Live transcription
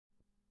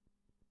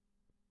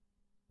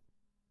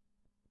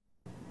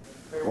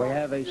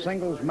have a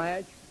singles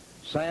match.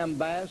 Sam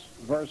Bass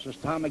versus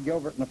Tommy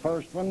Gilbert in the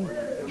first one.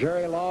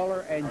 Jerry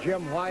Lawler and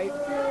Jim White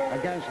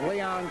against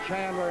Leon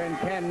Chandler and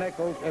Ken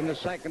Nichols in the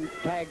second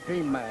tag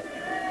team match.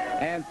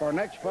 And for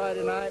next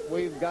Friday night,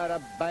 we've got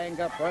a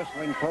bang-up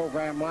wrestling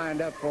program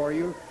lined up for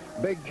you.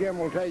 Big Jim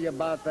will tell you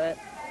about that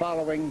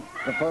following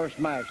the first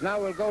match. Now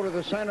we'll go to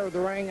the center of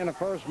the ring in the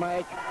first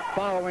match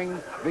following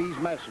these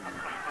messages.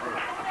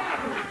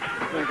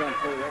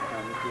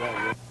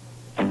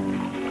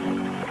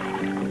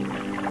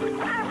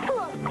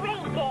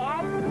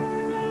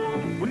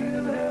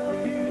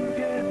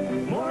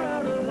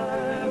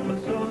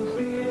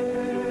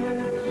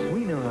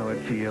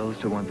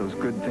 To want those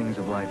good things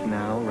of life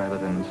now rather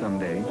than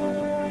someday.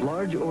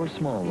 Large or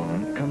small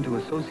loan, come to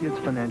Associates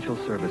Financial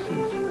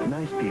Services.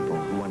 Nice people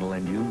who want to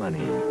lend you money.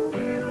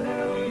 We'll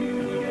help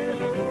you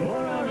get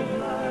more out of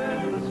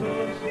life,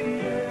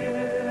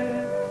 Associates.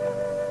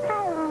 I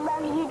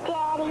love you,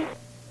 Daddy.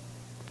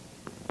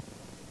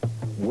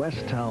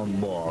 Westtown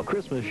Mall.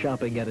 Christmas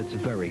shopping at its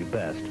very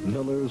best.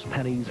 Miller's,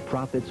 Penny's,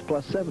 Profits,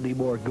 plus 70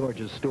 more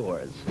gorgeous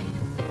stores.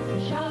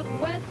 Shop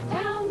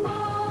Westtown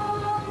Mall.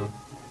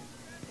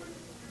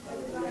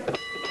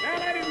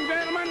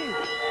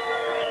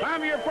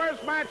 Your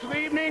first match of the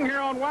evening here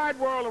on Wide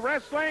World of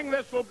Wrestling.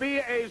 This will be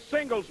a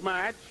singles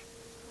match.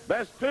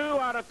 Best 2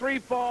 out of 3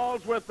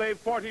 falls with a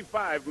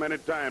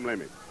 45-minute time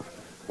limit.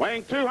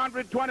 Weighing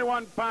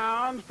 221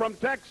 pounds from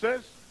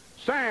Texas,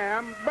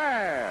 Sam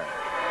Bass.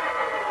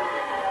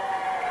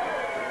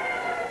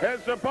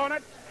 His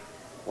opponent,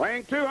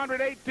 weighing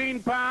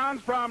 218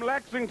 pounds from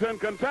Lexington,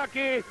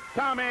 Kentucky,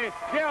 Tommy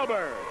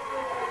Gilbert.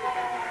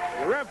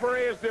 The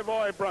referee is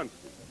DeVoy Brunson.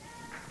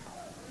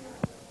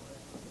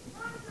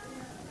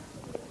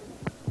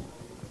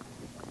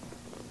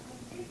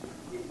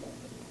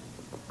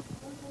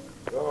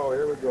 Oh,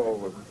 here we go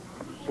with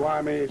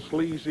slimy,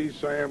 sleazy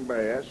Sam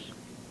Bass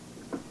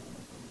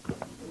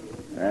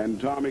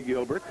and Tommy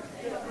Gilbert.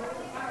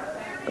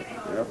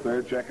 Up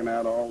there checking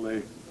out all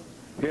the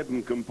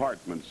hidden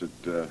compartments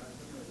that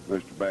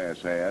Mr.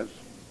 Bass has.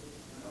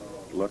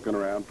 Looking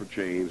around for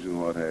chains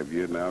and what have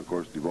you. Now, of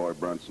course, DeVoy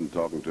Brunson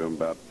talking to him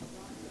about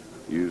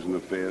using the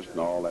fist and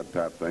all that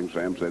type of thing.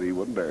 Sam said he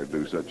wouldn't dare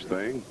do such a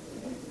thing.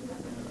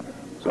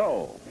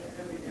 So,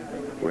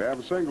 we have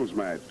a singles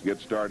match to get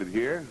started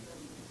here.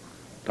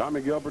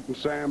 Tommy Gilbert and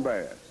Sam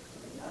Bass.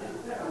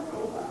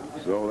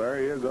 So there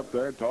he is up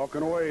there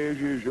talking away as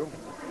usual.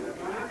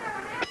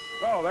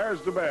 Oh,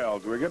 there's the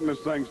bells. We're getting this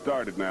thing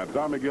started now.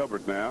 Tommy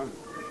Gilbert now.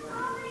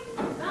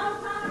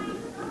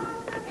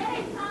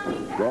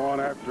 Going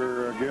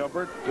after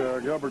Gilbert.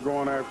 Gilbert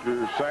going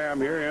after Sam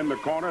here in the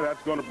corner.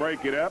 That's going to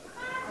break it up.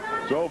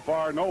 So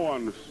far, no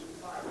one's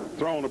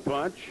thrown a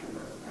punch.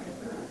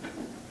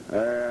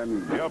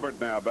 And Gilbert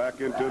now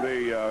back into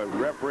the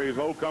referee's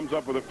hole. Comes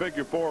up with a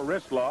figure-4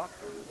 wrist lock.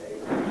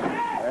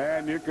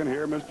 And you can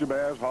hear Mr.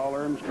 Bass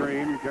holler and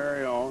scream and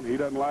carry on. He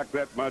doesn't like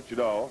that much at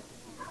all.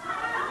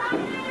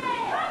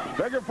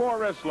 Figure-4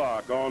 wrist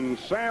lock on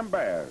Sam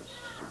Bass.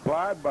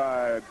 Applied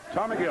by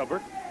Tommy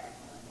Gilbert.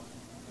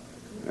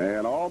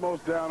 And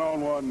almost down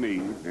on one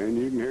knee. And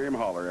you can hear him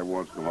holler every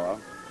once in a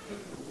while.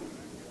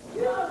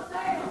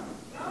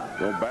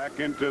 So back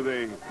into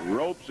the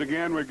ropes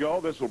again we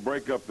go. This will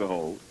break up the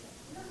hold.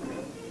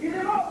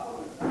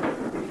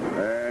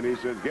 And he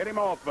says, get him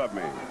off of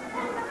me.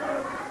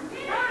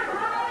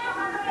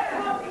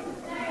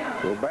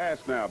 So Bass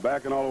now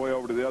backing all the way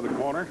over to the other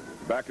corner.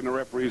 Back in the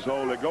referee's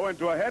hole. They go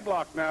into a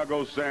headlock now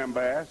goes Sam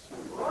Bass.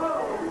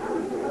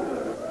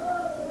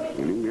 And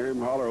you can hear him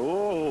holler,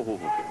 oh.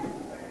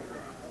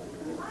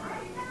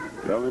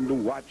 Tell him to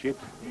watch it.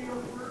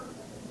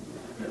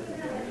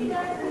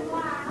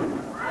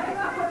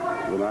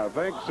 Well, I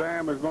think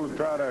Sam is going to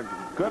try to,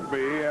 could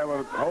be, have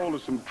a hold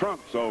of some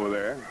trunks over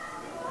there.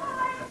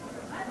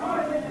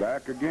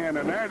 Back again,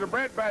 and there's a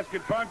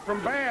breadbasket punch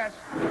from Bass.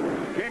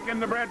 Kicking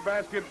the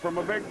breadbasket from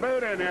a big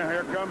boot in there.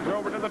 Here comes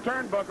over to the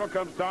turnbuckle,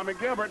 comes Tommy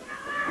Gilbert.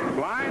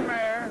 Blind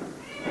mare.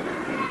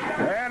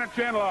 And a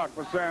chin lock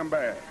for Sam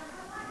Bass.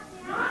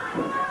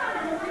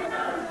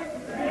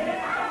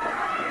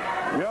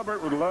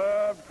 Gilbert would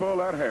love to pull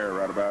that hair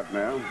right about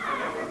now.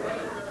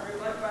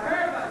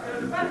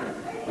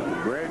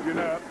 Bridging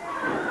up.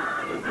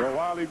 So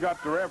while he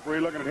got the referee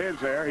looking at his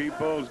hair, he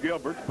pulls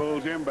Gilbert,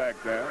 pulls him back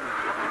down.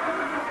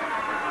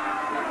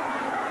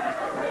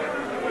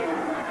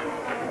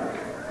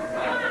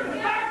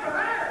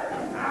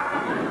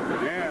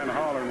 Again,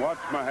 hollering, watch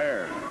my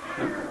hair.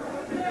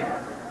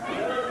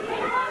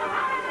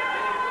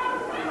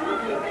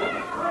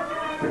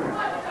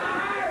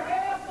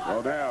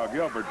 So now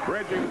Gilbert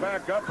bridging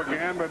back up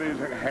again, but his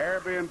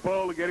hair being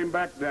pulled to get him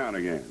back down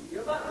again.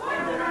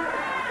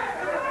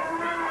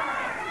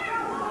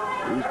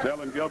 He's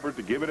telling Gilbert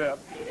to give it up.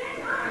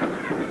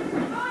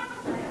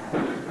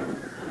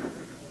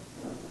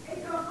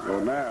 So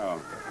now,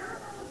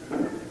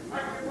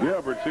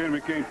 Gilbert seeing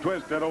if he can't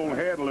twist that old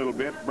head a little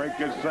bit, break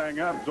this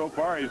thing up. So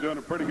far, he's doing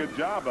a pretty good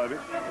job of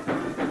it.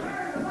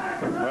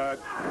 But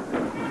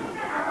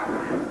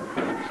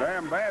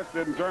Sam Bass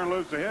didn't turn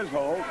loose of his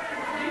hold.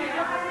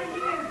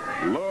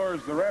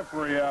 Lures the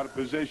referee out of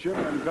position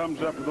and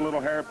comes up with a little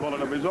hair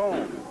pulling of his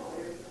own.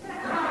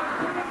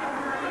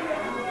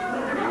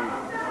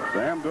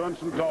 Sam doing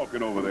some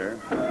talking over there.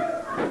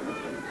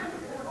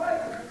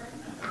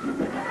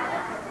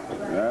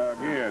 Now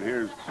again,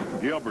 here's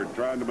Gilbert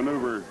trying to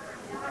maneuver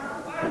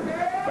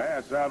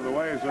Bass out of the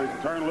way so he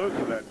can turn loose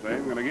of that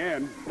thing. And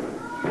again,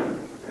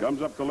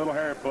 comes up the little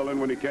hair pulling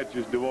when he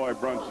catches DeVoy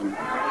Brunson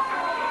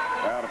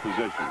out of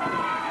position.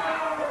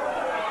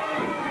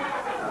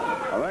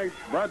 I think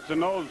Brunson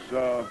knows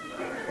a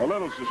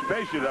little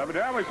suspicious of it.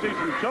 Now we see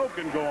some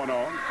choking going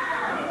on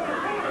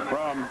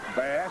from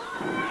Bass.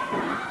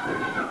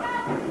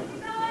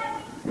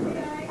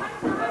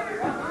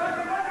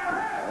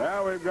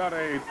 Now we've got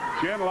a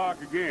chin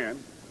lock again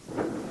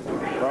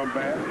from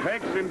Bass.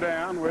 Takes him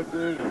down with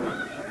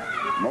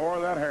more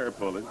of that hair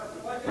pulling.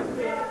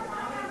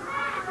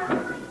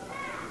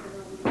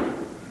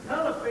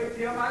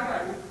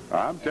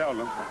 I'm telling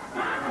him.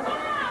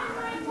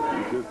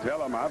 You just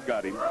tell him I've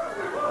got him.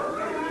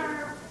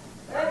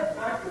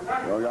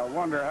 Well, I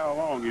wonder how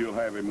long you'll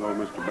have him, though,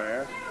 Mr.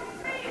 Bass.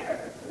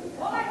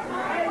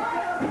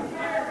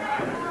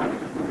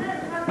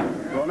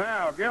 So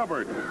now,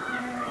 Gilbert.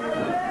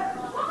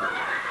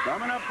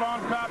 Coming up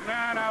on top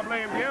now, and I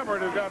believe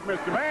Gilbert has got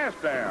Mr. Bass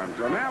down.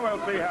 So now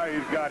we'll see how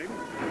he's got him.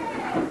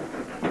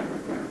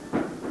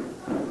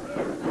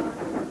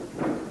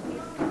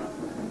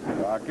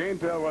 I can't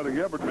tell whether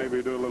Gilbert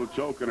maybe do a little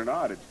choking or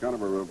not. It's kind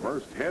of a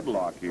reversed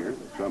headlock here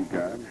of some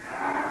kind.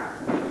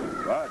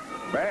 But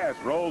Bass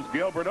rolls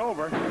Gilbert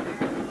over.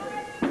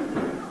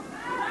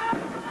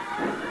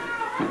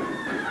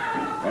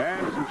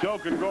 And some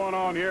choking going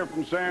on here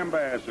from Sam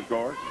Bass, of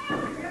course.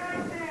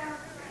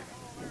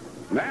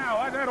 Now,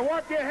 I got to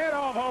work your head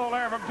off hole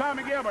there from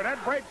Tommy Gilbert.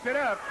 That breaks it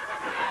up.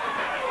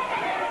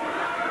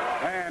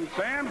 And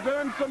Sam's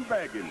doing some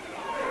begging.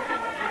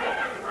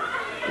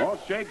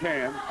 Won't shake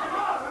hands.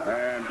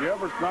 And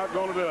Gilbert's not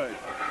going to do it.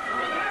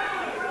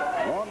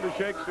 Wanting to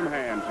shake some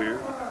hands here.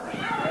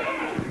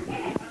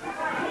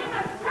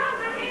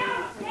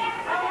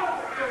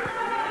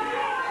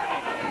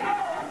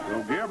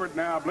 So Gilbert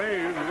now, I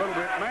believe, is a little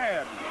bit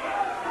mad.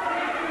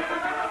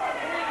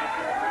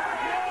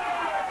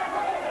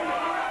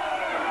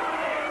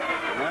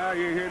 Now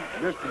you hear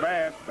Mr.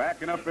 Bass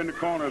backing up in the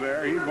corner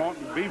there. He's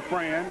wanting to be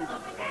friends.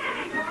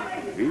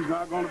 He's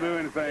not going to do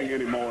anything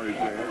anymore, he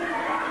said.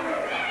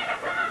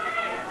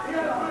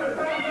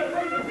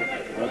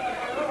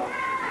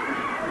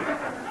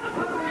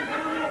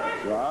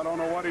 So I don't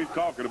know what he's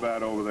talking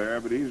about over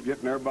there, but he's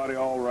getting everybody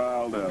all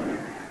riled up.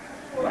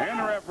 And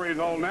the referee's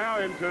all now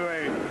into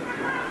a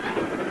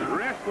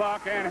wrist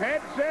lock and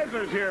head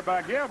scissors here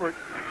by Gilbert.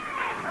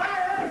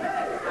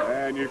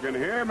 And you can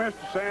hear Mr.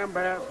 Sam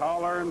Bass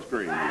holler and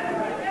scream.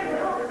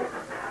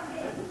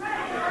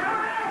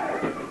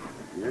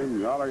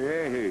 Him holler,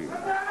 yeah, hey.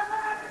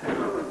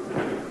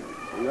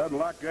 He doesn't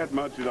like that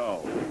much at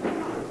all.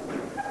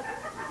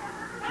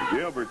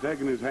 Gilbert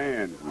taking his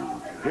hand,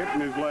 hitting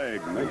his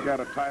leg, and they've got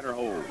a tighter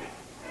hold.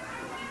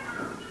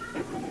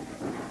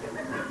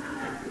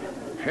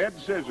 Head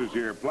scissors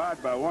here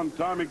applied by one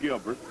Tommy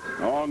Gilbert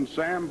on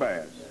Sam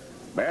Bass.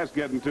 Bass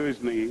getting to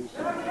his knees.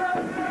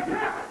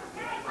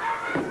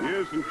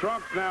 Using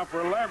trunks now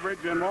for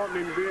leverage and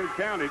wanting him to be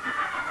counted.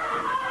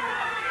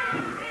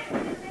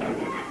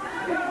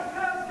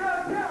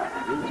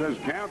 He says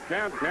count,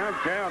 count, count,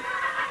 count.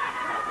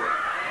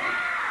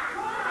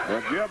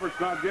 But Gilbert's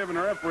not giving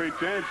the referee a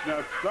chance now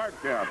to start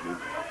counting.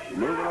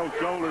 Moving those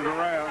shoulders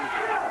around.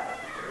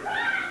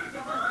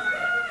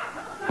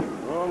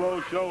 Roll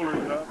those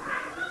shoulders up.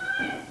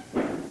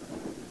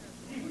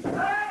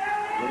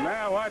 But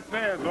now watch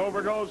this.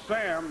 Over goes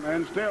Sam,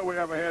 and still we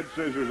have a head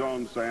scissors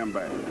on Sam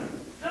Bass.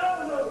 He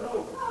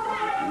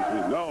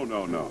says, no,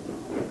 no, no.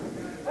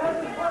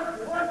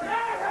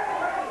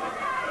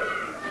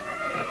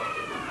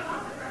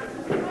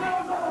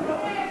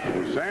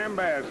 Sam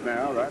Bass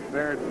now, right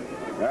there,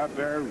 out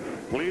there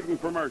pleading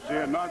for mercy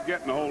and not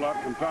getting a whole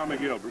lot from Tommy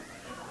Gilbert.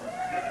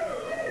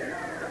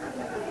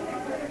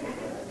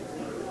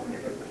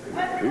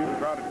 He'll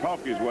try to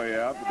talk his way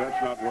out, but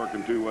that's not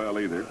working too well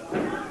either.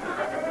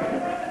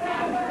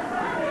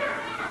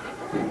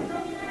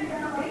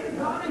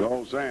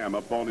 So Sam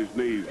up on his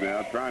knees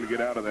now, trying to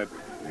get out of that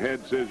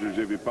head scissors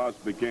if he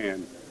possibly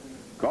can.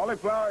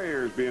 Cauliflower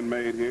ears being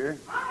made here.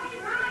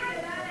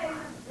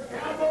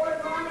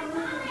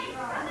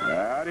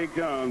 Out he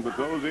comes, but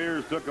those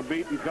ears took a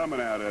beating coming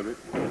out of it.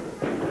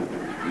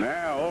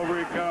 Now over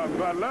he comes,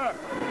 but look,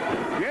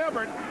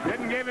 Gilbert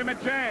didn't give him a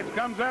chance.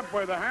 Comes up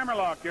with a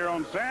hammerlock here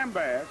on Sam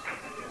Bass.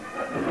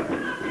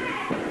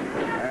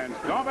 And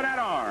stomping that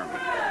arm.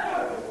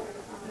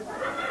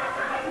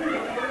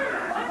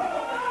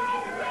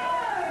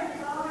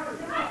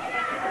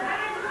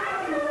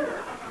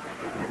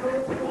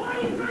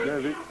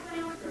 Does he?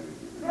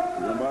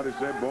 Somebody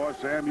said, boy,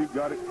 Sam, you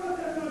got it.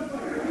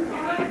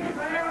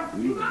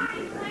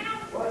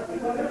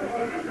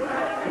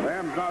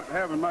 Sam's not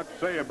having much to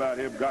say about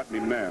him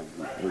getting him now,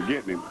 or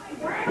getting him.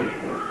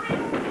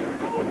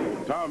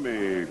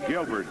 Tommy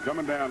Gilbert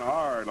coming down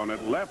hard on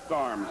that left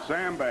arm.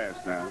 Sam Bass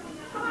now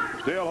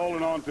still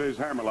holding on to his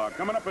hammerlock.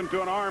 Coming up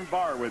into an arm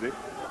bar with it.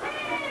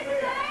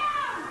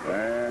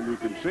 And you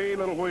can see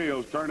little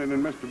wheels turning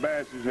in Mr.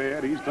 Bass's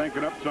head. He's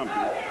thinking up something.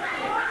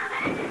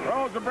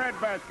 Throws the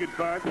breadbasket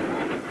punch.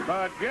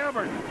 But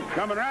Gilbert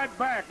coming right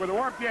back with a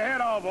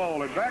warp-your-head-off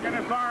hold. And back in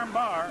this arm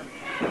bar.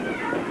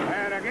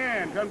 And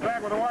again, comes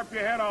back with a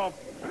warp-your-head-off.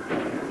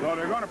 So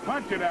they're going to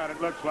punch it out,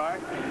 it looks like.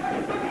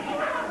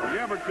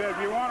 Gilbert says,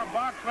 you want a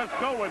box? Let's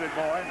go with it,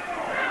 boy.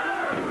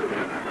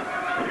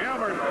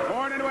 Gilbert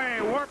pouring it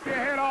away. Warp your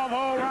head off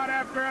hole right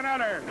after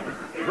another.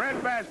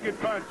 Breadbasket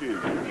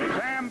punches.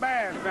 Sam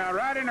Bass now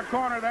right in the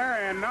corner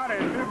there and not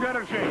in too good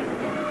a shape.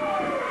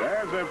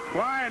 There's a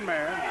flying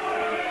man.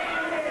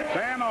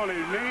 Sam on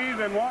his knees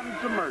and wanting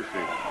some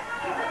mercy.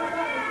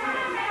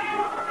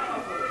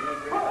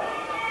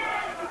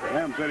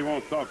 Sam said he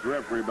wants to talk to the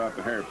referee about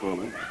the hair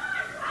pulling.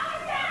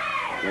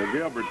 So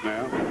Gilbert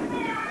now.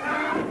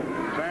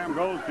 Sam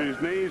goes to his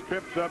knees,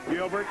 pips up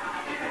Gilbert,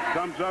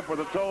 comes up with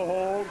a toe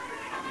hold.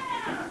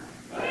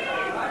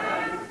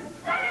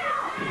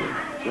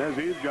 Says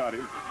he's got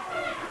him.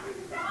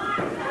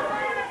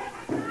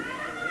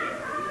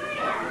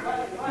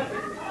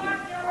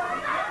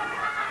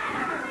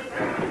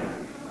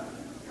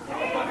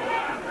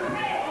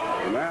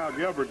 And now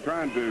Gilbert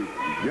trying to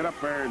get up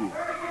there and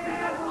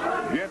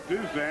get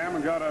to Sam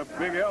and got a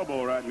big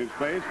elbow right in his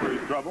face for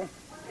his trouble.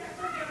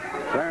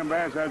 Sam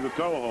Bass has a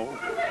toe hold.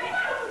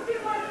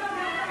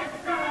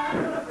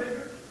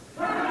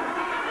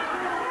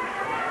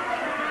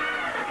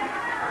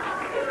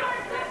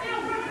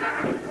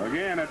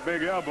 Again, that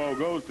big elbow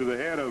goes to the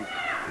head of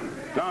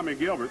Tommy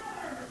Gilbert.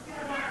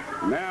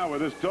 Now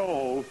with his toe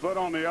hold, foot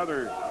on the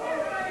other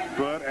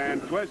foot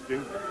and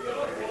twisting.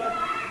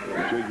 He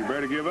says you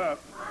better give up.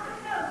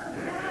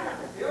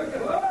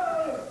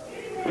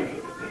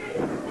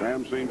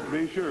 Sam seems to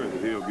be sure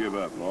that he'll give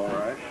up. All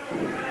right.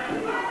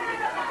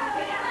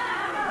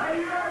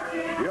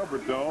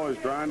 Gilbert, though, is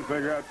trying to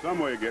figure out some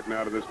way of getting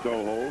out of this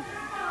toe hold.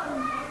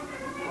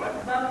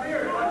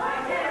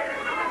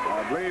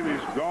 I believe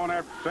he's going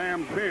after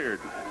Sam's beard.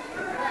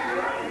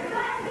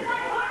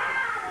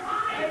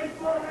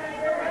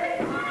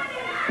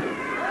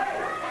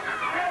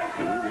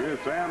 You hear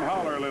Sam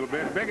holler a little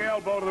bit. Big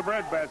elbow to the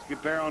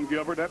breadbasket there on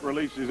Gilbert. That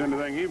releases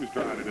anything he was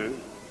trying to do.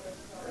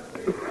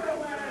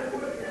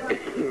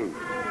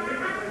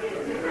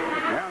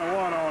 Down to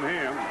one on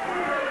him.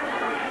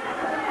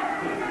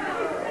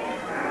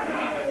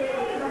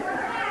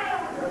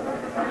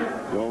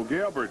 So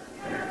Gilbert.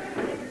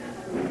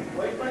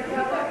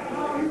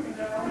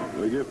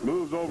 He just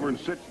moves over and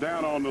sits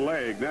down on the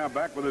leg. Now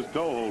back with his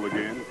toe hold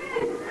again.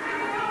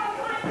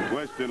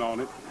 Twisting on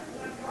it.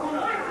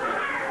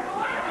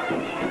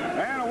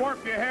 And a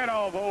work your head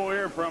off hole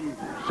here from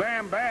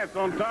Sam Bass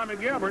on Tommy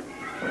Gilbert.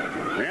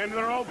 Into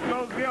the ropes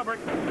goes Gilbert.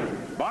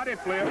 Body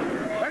flip.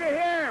 Look at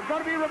here.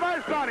 Going to be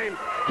reversed on him.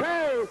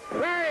 2,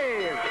 3.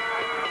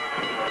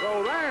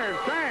 So there's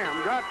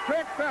Sam. Got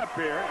tricked up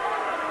here.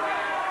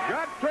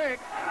 Got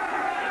tricked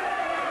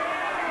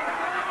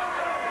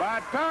by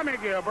Tommy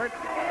Gilbert.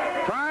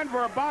 Trying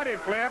for a body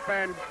flip,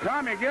 and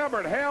Tommy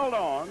Gilbert held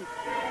on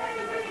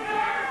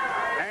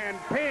and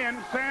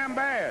pinned Sam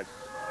Bass.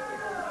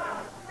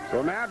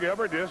 So now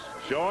Gilbert just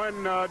showing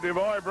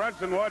DeVoy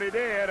Brunson what he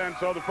did, and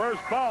so the first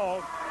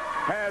fall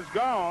has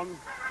gone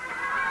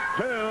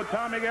to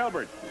Tommy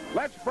Gilbert.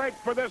 Let's break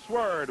for this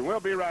word, and we'll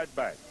be right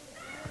back.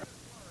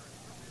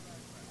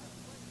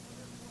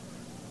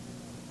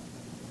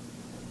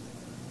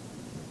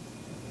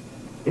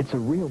 It's a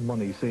real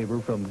money saver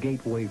from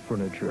Gateway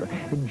Furniture.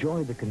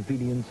 Enjoy the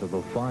convenience of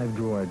a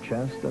 5-drawer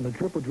chest and a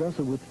triple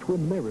dresser with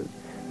twin mirrors.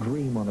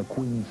 Dream on a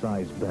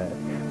queen-size bed.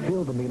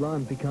 Feel the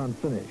Milan Pecan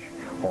finish.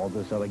 All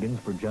this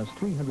elegance for just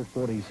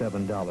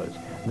 $347.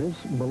 This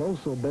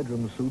Meloso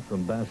bedroom suite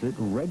from Bassett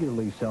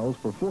regularly sells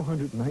for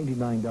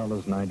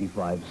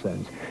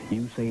 $499.95.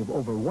 You save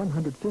over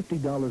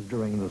 $150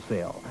 during the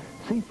sale.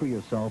 See for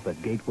yourself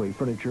at Gateway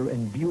Furniture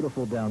in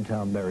beautiful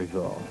downtown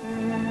Maryville.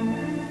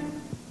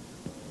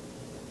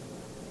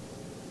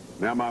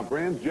 Now, my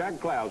friends, Jack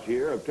Klaus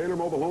here of Taylor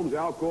Mobile Homes,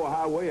 Alcoa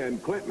Highway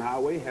and Clinton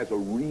Highway has a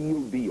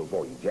real deal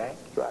for you, Jack.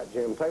 That's right,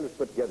 Jim. Taylor's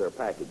put together a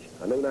package.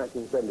 A new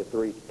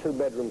 1973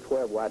 2-bedroom,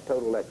 12-wide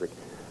total electric,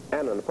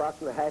 and an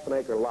approximate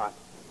half-an-acre lot.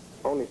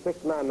 Only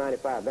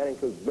 $69.95. That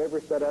includes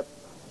delivery setup,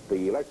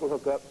 the electrical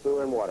hookup,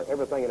 sewer, and water.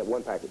 Everything in it,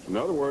 one package. In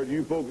other words,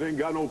 you folks ain't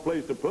got no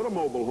place to put a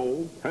mobile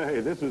home.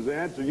 Hey, this is the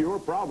answer to your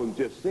problem.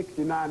 Just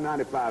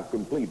 $69.95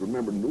 complete.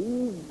 Remember,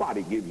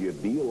 nobody gives you a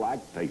deal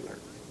like Taylor.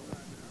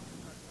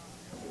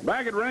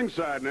 Back at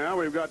ringside now,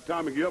 we've got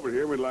Tommy Gilbert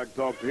here. We'd like to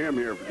talk to him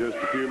here for just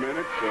a few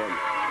minutes.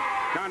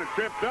 Kind of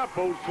tripped up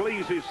old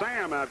sleazy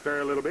Sam out there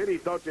a little bit. He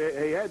thought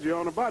he had you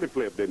on a body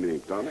flip, didn't he,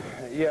 Tommy?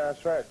 Yeah,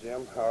 that's right,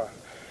 Jim.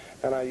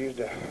 And I used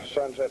a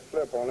sunset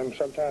flip on him.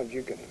 Sometimes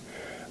you can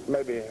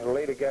maybe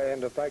lead a guy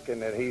into thinking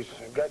that he's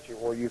got you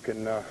where you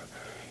can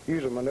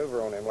use a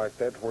maneuver on him like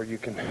that where you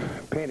can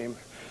pin him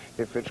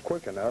if it's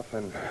quick enough.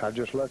 And I was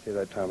just lucky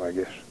that time, I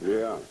guess.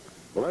 Yeah.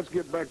 Well, let's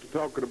get back to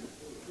talking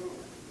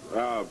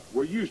about...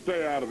 will you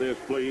stay out of this,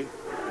 please?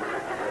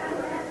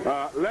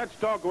 Let's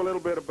talk a little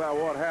bit about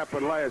what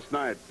happened last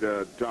night,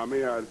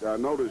 Tommy. I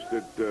noticed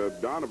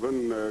that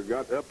Donovan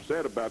got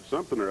upset about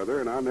something or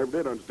other, and I never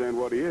did understand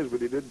what he is,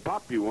 but he did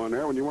pop you one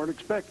there when you weren't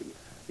expecting it.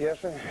 Yes,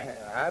 sir.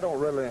 I don't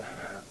really,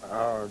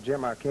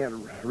 Jim, I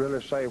can't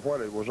really say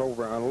what it was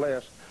over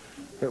unless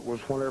it was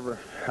whenever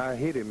I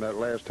hit him that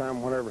last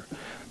time, whenever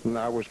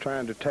I was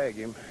trying to tag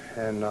him,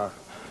 and I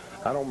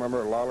don't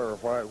remember Lawler or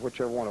White,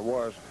 whichever one it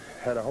was,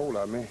 had a hold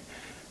of me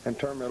and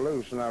turned me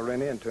loose, and I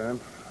ran into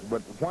him.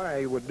 But why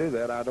he would do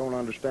that, I don't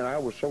understand. I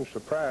was so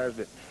surprised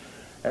that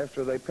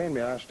after they pinned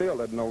me, I still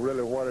didn't know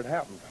really what had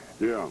happened.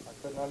 Yeah. I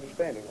couldn't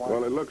understand it. Why?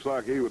 Well, it looks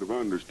like he would have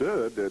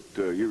understood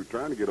that you were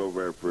trying to get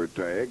over there for a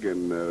tag,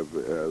 and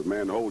the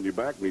man holding you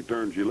back, and he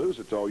turns you loose.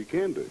 That's all you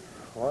can do.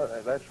 Well,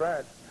 that's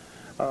right.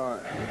 Well,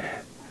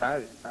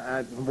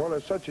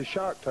 it's such a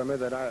shock to me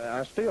that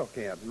I still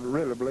can't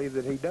really believe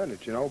that he done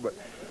it, you know, but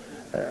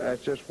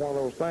that's just one of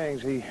those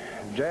things.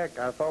 Jack,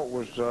 I thought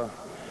was,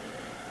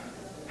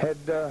 had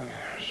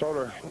sort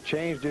of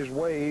changed his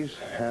ways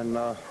and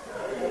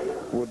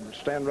would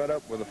stand right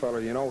up with a fella.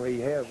 You know, he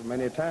has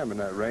many a time in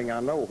that ring. I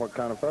know what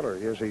kind of fella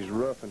he is. He's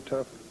rough and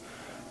tough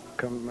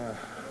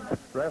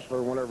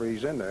wrestler whenever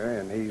he's in there,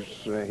 and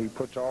he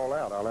puts all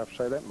out. I'll have to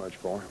say that much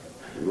for him.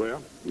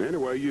 Well,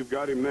 anyway, you've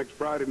got him next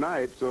Friday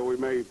night, so we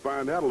may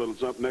find out a little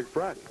something next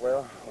Friday.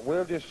 Well,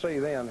 we'll just see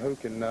then who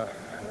can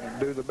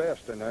do the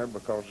best in there,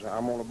 because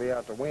I'm going to be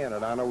out to win,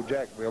 and I know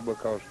Jack will,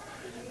 because,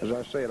 as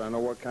I said, I know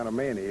what kind of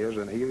man he is,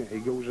 and he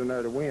goes in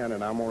there to win,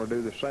 and I'm going to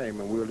do the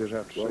same, and we'll just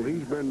have to see. Well,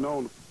 he's been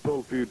known to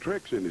pull a few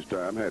tricks in his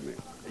time, hasn't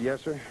he?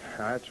 Yes, sir.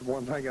 That's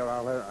one thing that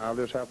I'll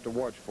just have to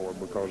watch for,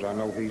 because I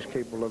know he's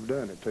capable of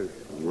doing it, too.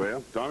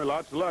 Well, Tommy,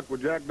 lots of luck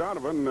with Jack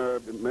Donovan.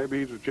 Maybe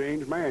he's a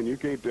changed man. You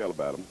can't tell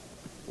about him.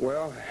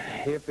 Well,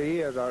 if he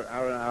is,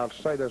 I'll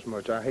say this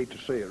much. I hate to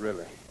see it,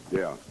 really.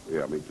 Yeah,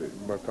 me too.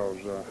 Because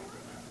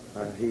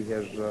he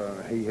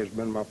has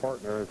been my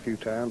partner a few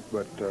times,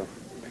 but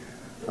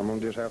I'm going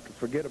to just have to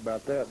forget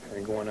about that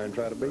and go in there and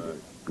try to beat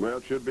him. Well,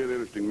 it should be an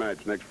interesting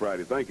match next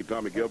Friday. Thank you,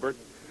 Tommy Gilbert.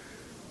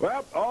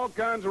 Well, all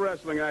kinds of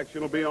wrestling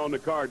action will be on the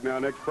card now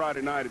next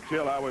Friday night at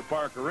Chill Highway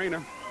Park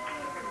Arena.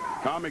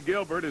 Tommy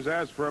Gilbert has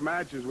asked for a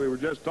match, as we were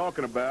just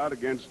talking about,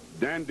 against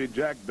Dandy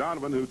Jack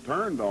Donovan, who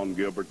turned on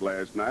Gilbert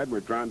last night. We're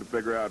trying to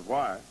figure out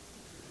why.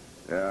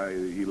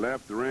 He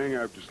left the ring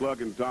after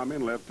slugging Tommy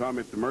and left Tommy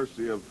at the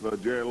mercy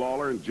of Jerry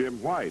Lawler and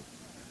Jim White.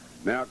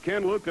 Now,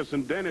 Ken Lucas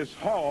and Dennis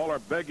Hall are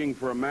begging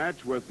for a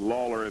match with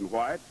Lawler and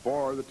White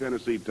for the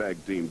Tennessee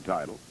Tag Team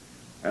title.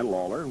 And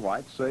Lawler and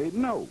White say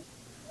no.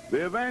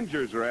 The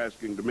Avengers are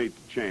asking to meet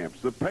the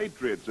champs. The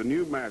Patriots, a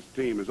new masked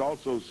team, is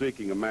also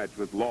seeking a match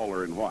with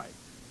Lawler and White.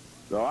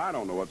 So I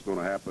don't know what's going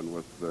to happen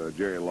with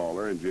Jerry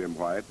Lawler and Jim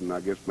White, and I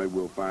guess maybe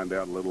we'll find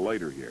out a little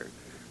later here.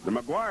 The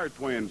McGuire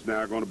twins now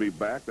are going to be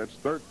back. That's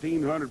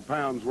 1,300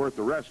 pounds worth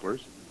of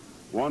wrestlers.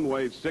 One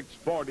weighs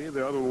 640,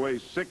 the other one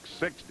weighs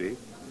 660.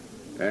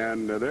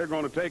 And they're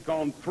going to take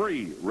on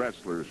 3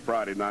 wrestlers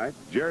Friday night: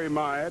 Jerry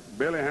Myatt,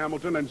 Billy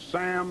Hamilton, and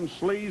Sam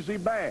Sleazy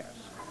Bass.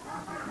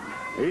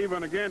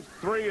 Even against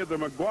 3 of the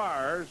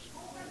McGuires,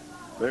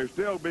 there'll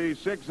still be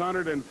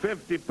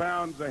 650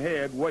 pounds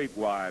ahead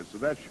weight-wise. So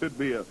that should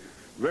be a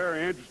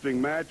very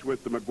interesting match,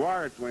 with the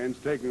McGuire twins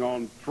taking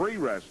on 3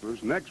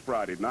 wrestlers next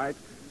Friday night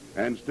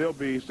and still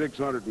be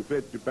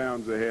 650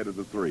 pounds ahead of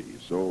the 3.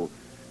 So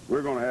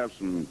we're going to have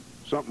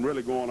something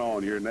really going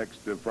on here next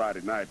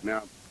Friday night.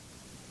 Now,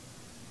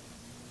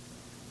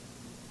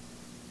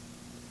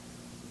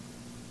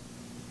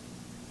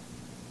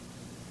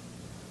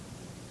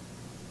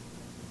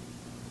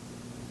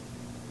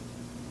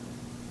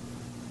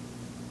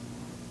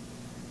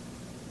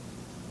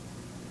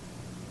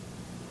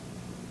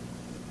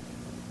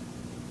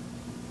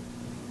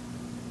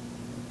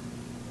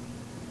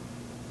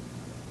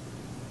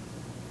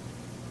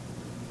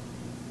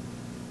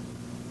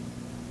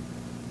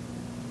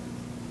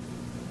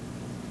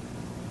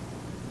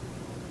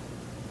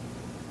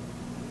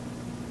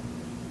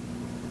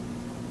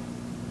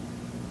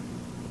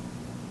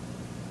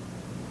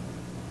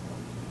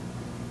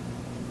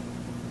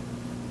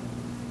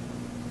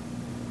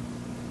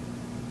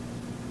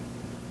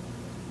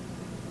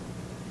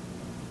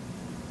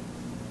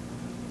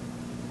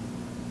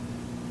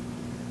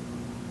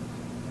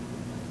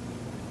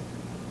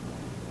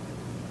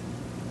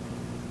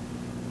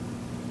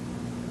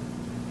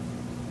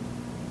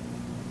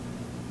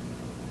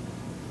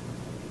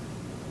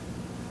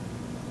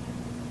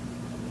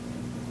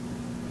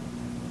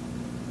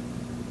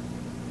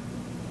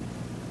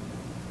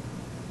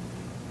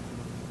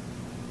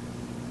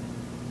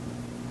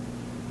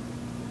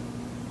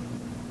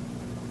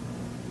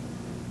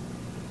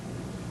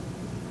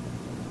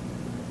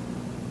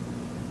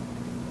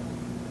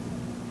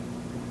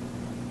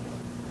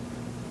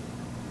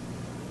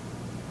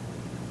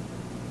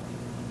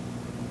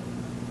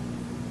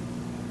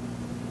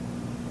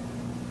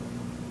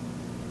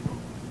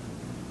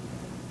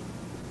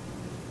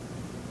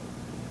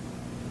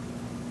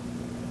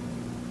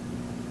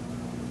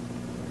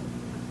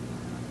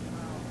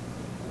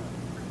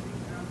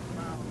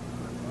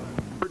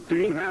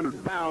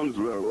 1,500 pounds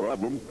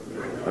of them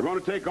are going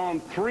to take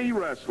on 3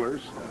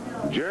 wrestlers,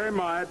 Jerry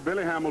Myatt,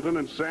 Billy Hamilton,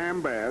 and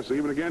Sam Bass.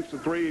 Even against the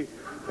 3,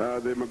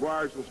 the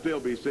McGuires will still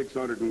be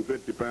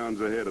 650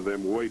 pounds ahead of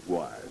them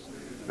weight-wise.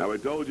 Now, we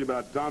told you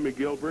about Tommy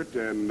Gilbert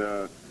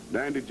and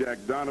Dandy Jack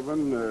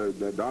Donovan.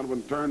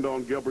 Donovan turned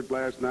on Gilbert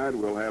last night.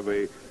 We'll have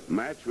a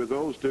match with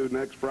those 2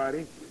 next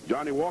Friday.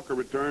 Johnny Walker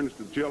returns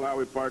to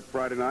Chilhowie Park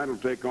Friday night. He'll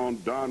take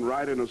on Don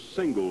Wright in a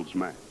singles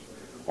match.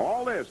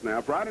 All this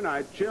now, Friday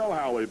night,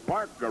 Chilhowie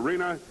Park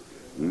Arena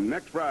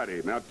next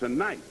Friday. Now,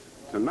 tonight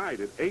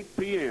at 8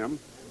 p.m.,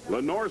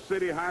 Lenore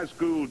City High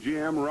School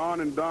Gym, Ron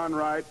and Don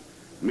Wright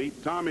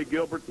meet Tommy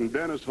Gilbert and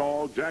Dennis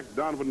Hall. Jack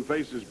Donovan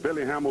faces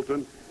Billy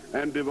Hamilton,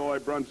 and Devoy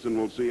Brunson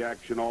will see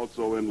action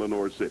also in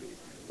Lenore City.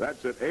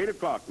 That's at 8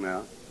 o'clock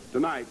now,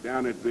 tonight,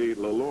 down at the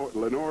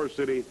Lenore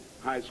City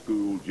High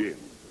School Gym.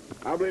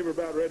 I believe we're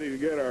about ready to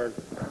get our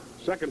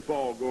second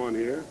fall going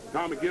here.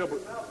 Tommy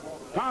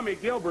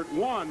Gilbert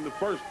won the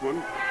first one.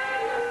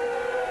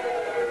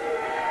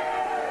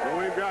 So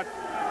we've got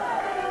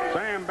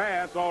Sam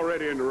Bass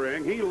already in the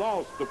ring. He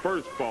lost the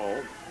first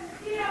fall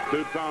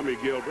to Tommy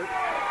Gilbert.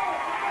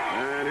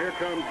 And here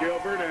comes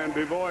Gilbert and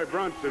Devoy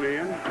Brunson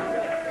in.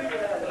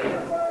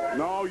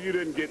 No, you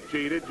didn't get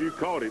cheated. You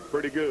caught it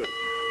pretty good.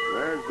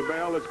 There's the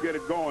bell. Let's get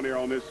it going here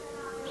on this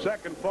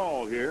second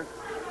fall here.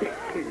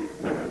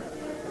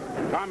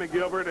 Tommy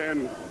Gilbert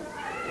and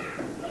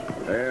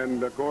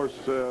of course,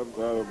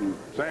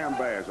 Sam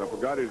Bass. I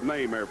forgot his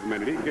name there for a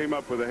minute. He came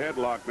up with a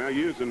headlock now,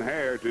 using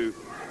hair to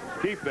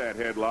keep that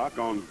headlock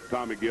on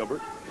Tommy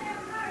Gilbert.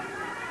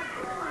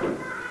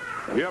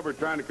 Gilbert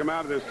trying to come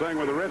out of this thing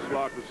with a wrist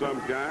lock of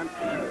some kind.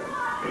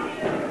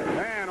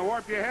 And a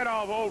warp your head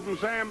off hold from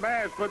Sam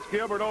Bass puts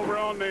Gilbert over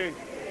on the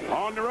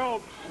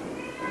ropes.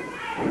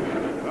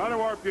 Another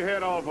warp your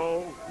head off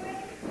hold.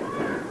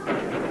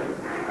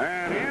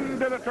 And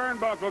into the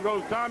turnbuckle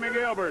goes Tommy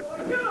Gilbert.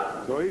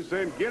 So he's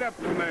saying, get up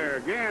from there.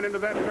 Again, into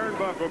that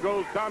turnbuckle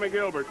goes Tommy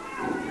Gilbert.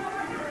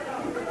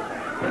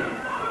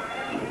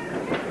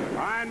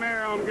 Fine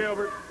mare on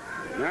Gilbert.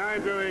 Now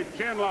into a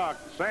chin lock,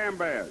 Sam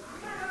Bass.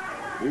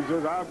 He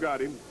says, I've got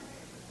him.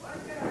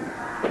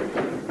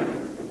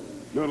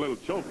 Doing a little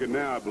choking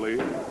now, I believe.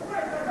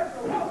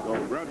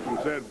 So Brunson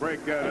said,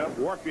 break that up.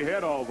 Warp your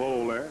head off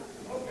hole there.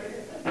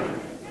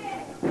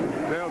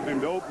 Tells him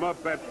to open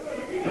up that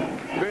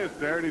fist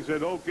there, and he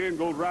says, okay, and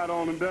goes right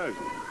on and does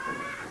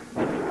it.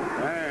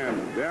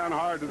 And down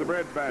hard to the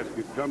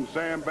breadbasket comes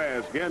Sam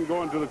Bass, again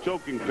going to the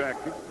choking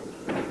tactic.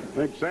 I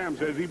think Sam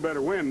says he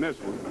better win this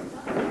one.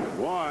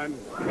 One,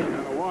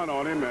 and a 1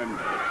 on him, and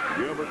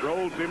Gilbert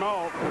rolls him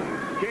off.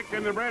 Kick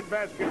in the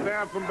breadbasket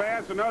down from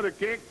Bass, another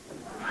kick,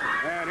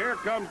 and here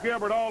comes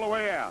Gilbert all the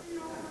way out.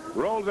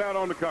 Rolls out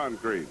on the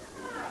concrete.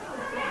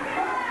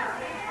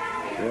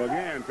 So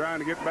again, trying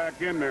to get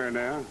back in there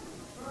now.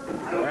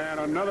 And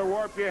another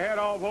warp your head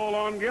off hold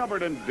on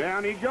Gilbert, and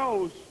down he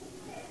goes.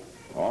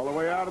 All the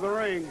way out of the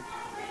ring.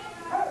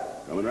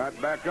 Coming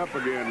right back up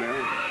again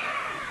there.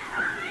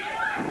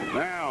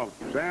 Now,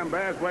 Sam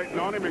Bass waiting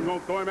on him and going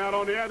to throw him out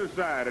on the other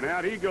side, and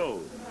out he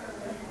goes.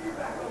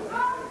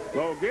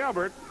 So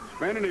Gilbert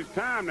spending his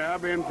time now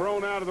being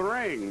thrown out of the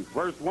ring.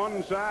 First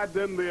one side,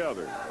 then the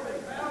other.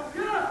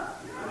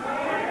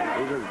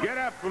 He says, get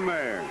up from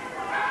there.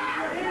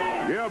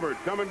 Gilbert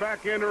coming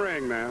back in the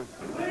ring now.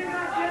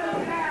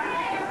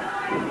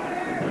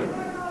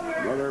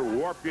 Another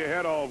warp your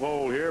head off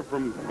hold here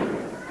from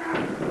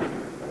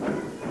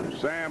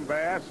Sam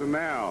Bass, and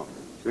now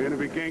seeing if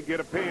he can't get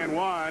a pin.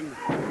 One,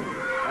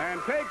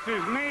 and takes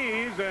his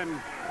knees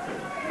and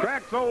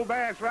cracks old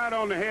Bass right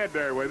on the head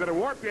there with it. A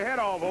warp your head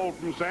off hold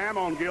from Sam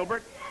on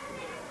Gilbert.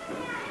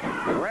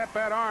 Wrap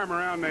that arm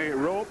around the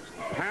ropes,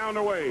 pound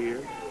away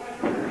here.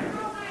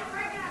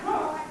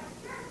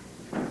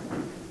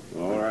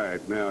 All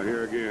right, now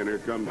here again, here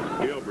comes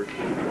Gilbert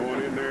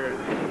going in there.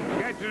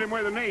 Catches him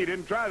with a knee.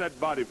 Didn't try that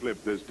body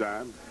flip this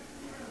time.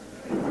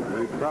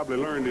 He probably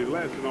learned his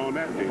lesson on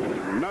that knee.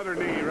 Another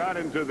knee right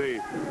into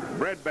the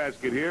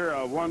breadbasket here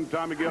of one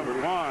Tommy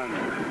Gilbert. One.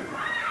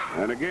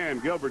 And again,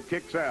 Gilbert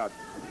kicks out.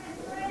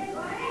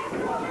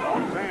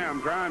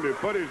 Sam trying to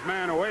put his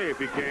man away if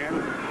he can.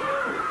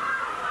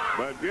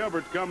 But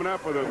Gilbert's coming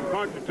up with a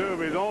punch or two of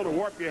his own to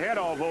warp your head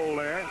off hole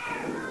there.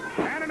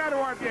 And another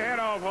warp your head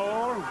off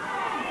hole.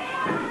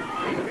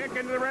 Kick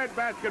into the red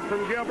basket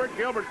from Gilbert.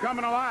 Gilbert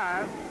coming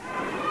alive.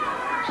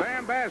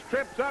 Sam Bass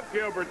trips up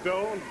Gilbert,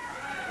 though.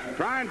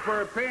 Trying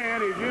for a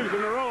pin. He's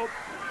using the rope.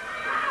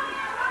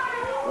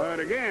 But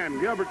again,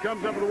 Gilbert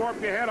comes up with a warp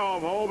your head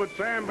off hole, but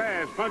Sam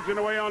Bass punching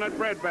away on that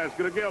bread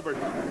basket of Gilbert.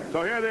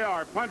 So here they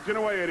are, punching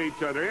away at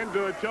each other.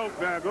 Into a choke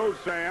now goes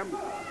Sam.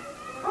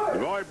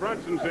 Roy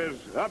Brunson says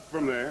up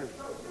from there.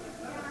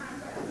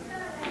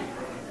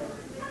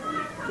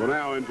 So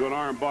now into an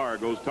arm bar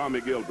goes Tommy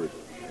Gilbert.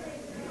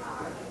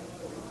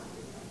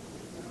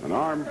 An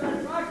arm,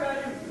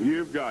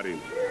 you've got him.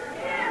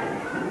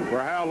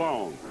 For how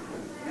long?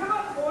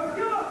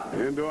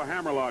 Into a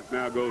hammerlock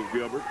now goes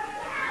Gilbert.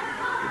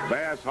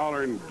 Bass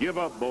hollering, give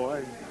up,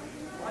 boy.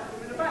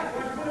 A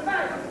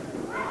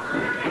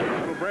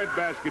little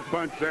breadbasket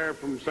punch there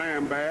from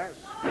Sam Bass.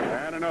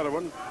 And another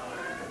one.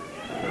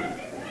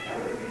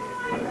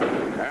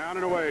 Down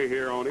and away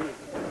here on him.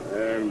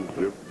 And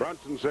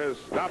Brunson says,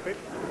 stop it.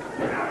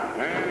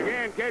 And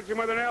again, catch him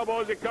with an elbow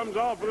as he comes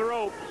off of the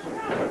ropes.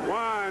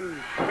 1,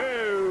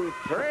 2,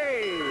 3.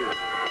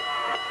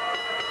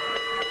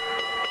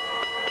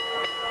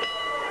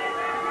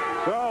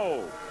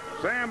 So,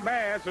 Sam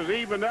Bass has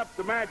evened up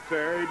the match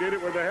there. He did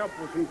it with the help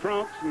of some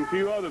trunks and a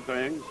few other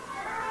things.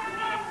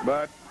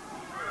 But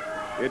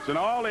it's an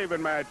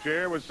all-even match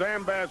here with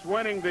Sam Bass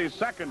winning the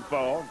second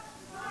fall.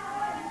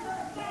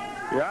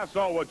 Yeah, I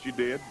saw what you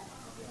did.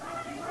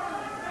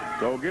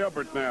 So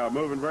Gilbert now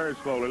moving very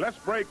slowly. Let's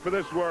break for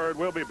this word.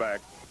 We'll be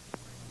back.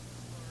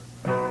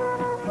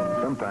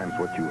 Sometimes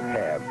what you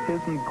have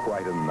isn't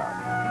quite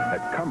enough.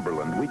 At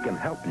Cumberland, we can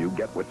help you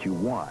get what you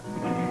want.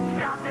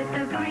 Stop at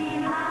the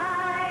green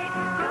light.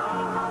 Go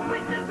home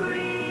with the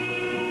green.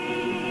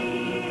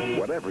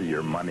 Whatever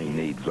your money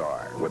needs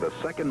are, with a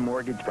second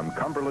mortgage from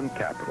Cumberland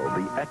Capital,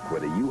 the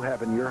equity you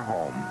have in your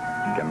home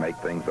can make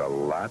things a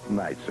lot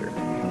nicer.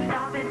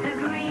 Stop at the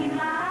green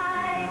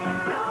light.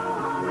 Go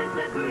home with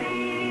the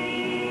green.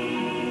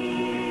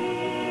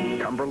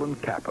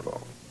 Cumberland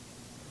Capital.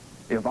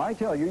 If I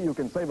tell you you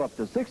can save up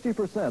to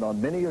 60% on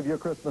many of your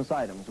Christmas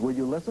items, will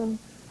you listen?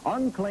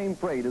 Unclaimed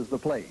Freight is the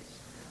place.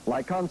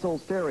 Like console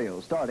stereo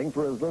starting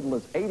for as little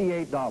as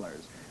 $88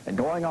 and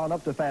going on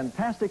up to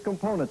fantastic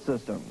component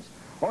systems.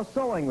 Or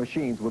sewing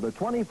machines with a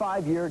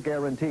 25-year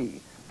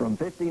guarantee from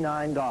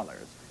 $59.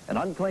 And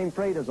Unclaimed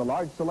Freight has a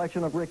large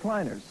selection of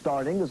recliners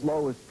starting as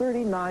low as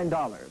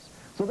 $39.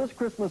 So this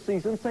Christmas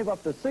season, save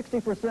up to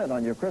 60%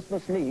 on your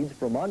Christmas needs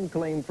from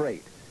Unclaimed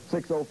Freight.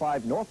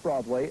 605 North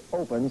Broadway,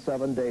 open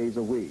 7 days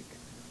a week.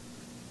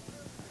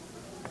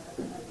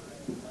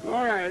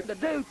 All right. To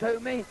do to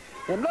me,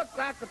 it looked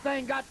like the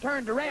thing got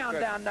turned around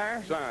down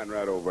there. Sign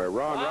right over there.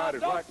 Ron Wright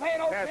is like don't pay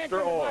no attention castor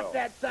to oil. what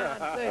that sign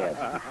says.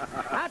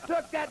 I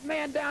took that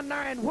man down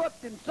there and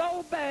whooped him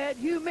so bad,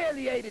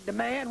 humiliated the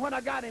man when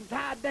I got him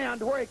tied down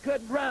to where he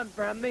couldn't run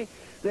from me,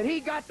 that he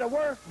got the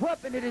worst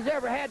whooping that he's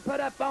ever had put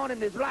up on in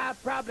his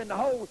life, probably in the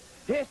whole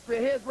history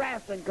of his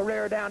wrestling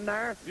career down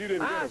there. You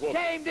didn't get a whooping.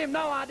 I shamed him.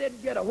 No, I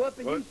didn't get a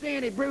whooping. What? You see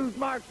any bruise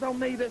marks on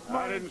me this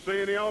morning? I didn't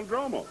see any on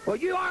Dromo. Well,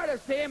 you ought to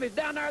see him. He's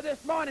down there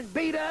this morning,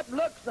 beat up,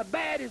 looks so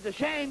bad, he's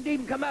ashamed to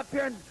even come up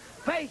here and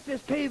face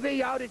this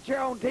TV audience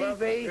on TV.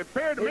 Well, it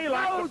appeared to me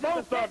like the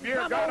both of you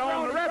got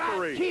on the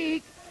referee.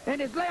 Cheek, and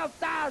his left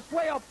thigh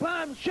swell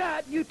plumb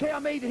shut. You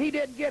tell me that he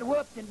didn't get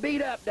whooped and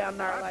beat up down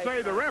there. I'd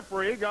say the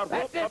referee got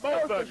whooped by That's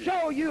both supposed of to you.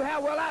 show you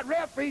how well that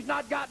referee's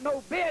not got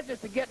no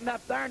business of getting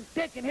up there and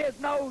sticking his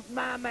nose in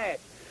my match.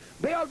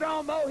 Bill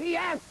Dromo, he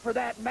asked for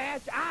that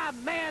match. I,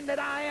 man that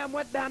I am,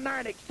 went down there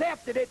and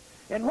accepted it.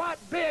 And what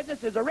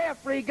business has a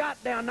referee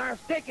got down there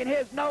sticking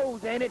his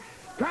nose in it,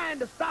 trying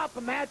to stop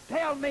a match,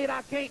 telling me that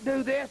I can't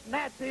do this and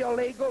that's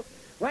illegal,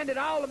 when did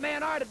all the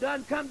man ought to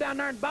done come down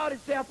there and bought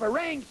himself a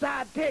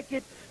ringside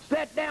ticket,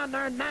 sat down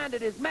there and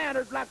minded his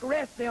manners like the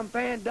rest of them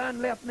fans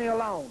done, left me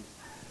alone.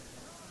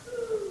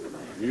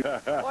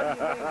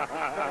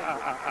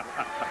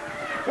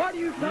 What do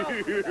you mean? What do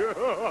you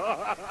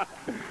know?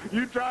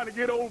 You trying to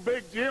get old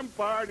Big Jim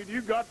fired, and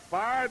you got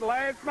fired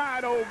last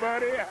night, old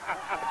buddy.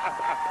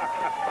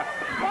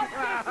 What's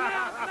this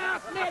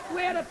mouth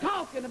nitwit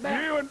talking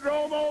about? You and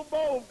Dromo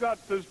both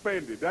got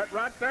suspended. That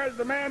right there's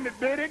the man that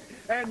did it,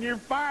 and you're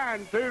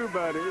fined too,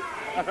 buddy.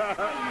 What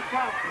are you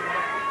talking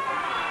about?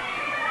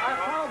 I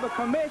called the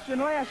commission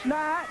last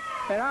night,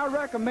 and I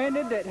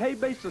recommended that he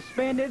be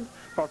suspended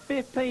for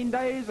 15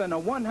 days and a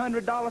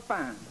 $100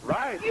 fine.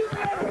 Right. You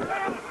better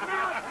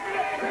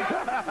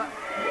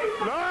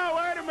No,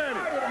 wait a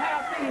minute.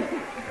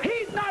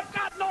 He's not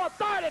got no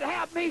authority to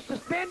have me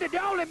suspended.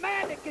 The only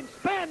man that can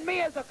suspend me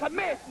is a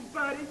commission,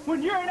 buddy.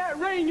 When you're in that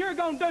ring, you're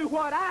going to do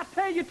what I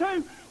tell you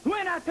to,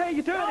 when I tell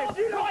you to. No, and if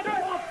you don't do it,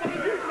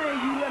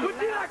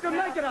 would you like to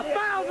make it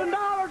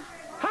 $1,000?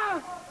 Huh?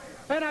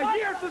 And a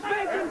year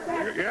suspension?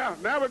 Yeah,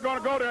 now we're going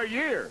to go to a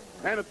year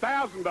and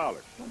 $1,000.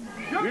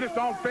 You just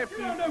on 50.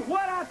 You're going to do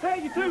what I tell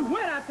you to,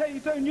 when I tell you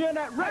to, and you're in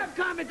that ring.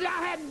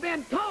 I hadn't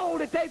been told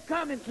that they've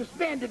come and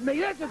suspended me.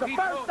 This is the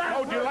first time. I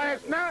told you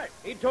last night.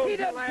 He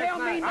didn't tell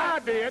me I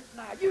nothing. did.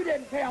 You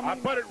didn't tell me. I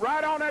put it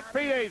right on that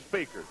PA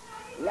speaker.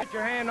 Let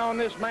your hand on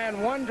this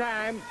man one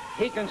time.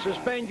 He can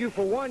suspend you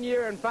for 1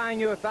 year and fine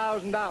you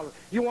 $1,000.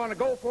 You want to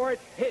go for it?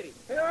 Hit him.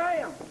 Here I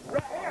am.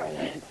 Right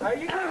here. Are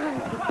you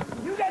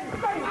You get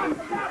straight on the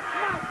top.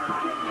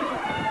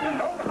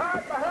 Don't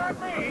hide behind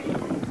me.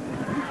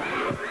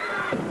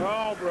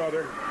 Oh,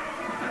 brother.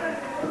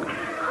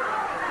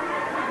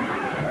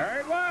 There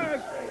it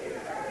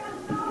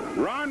was.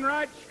 Ron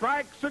Wright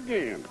strikes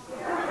again.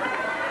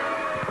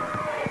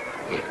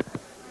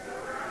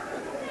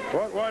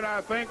 What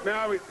I think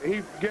now,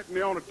 he's getting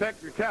me on a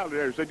technicality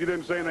there. He said you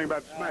didn't say anything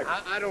about the smack.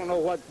 I don't know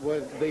what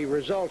the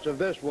results of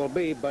this will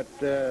be, but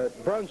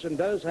Brunson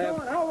does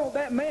have... I want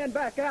that man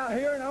back out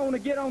here, and I want to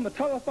get on the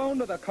telephone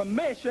to the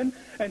commission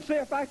and see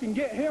if I can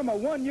get him a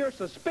 1-year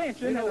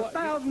suspension and a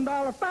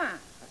 $1,000 fine.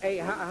 Hey,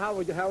 how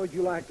would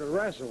you like to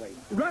wrestle him?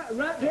 Right,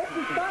 this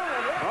is fine.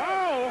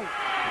 Oh!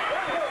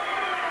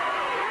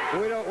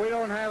 We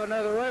don't have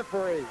another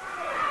referee.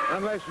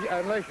 Unless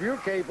you're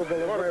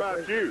capable of What about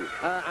refereeing. you?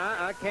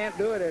 I can't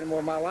do it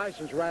anymore. My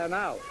license ran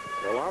out.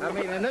 Well, I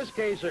mean, in this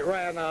case, it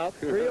ran out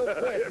real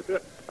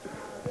quick.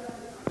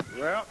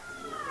 Well,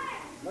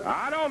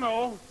 I don't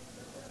know.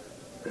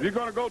 You're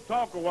going to go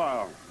talk a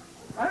while.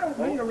 I don't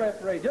need a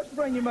referee. Just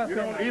bring him up. You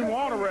don't even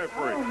want a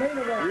referee. I don't need a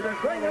referee. You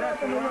just Bring him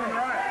up in the ring.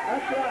 right.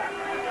 That's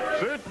right.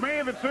 Suits me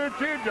if it suits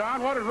you,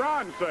 John. What does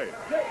Ron say?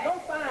 Go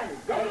find him.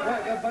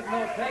 But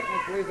no,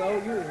 technically,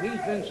 though,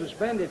 he's been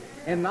suspended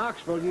in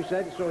Knoxville, you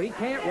said, so he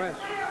can't wrestle.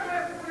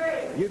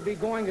 You'd be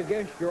going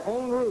against your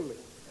own ruling.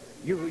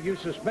 You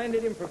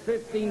suspended him for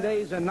 15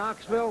 days in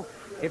Knoxville.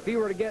 If he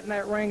were to get in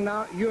that ring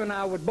now, you and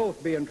I would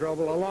both be in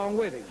trouble along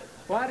with him.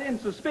 Well, I didn't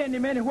suspend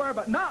him anywhere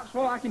but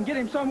Knoxville. I can get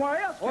him somewhere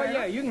else. Oh,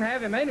 yeah, you can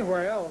have him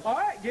anywhere else. All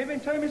right, give him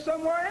to me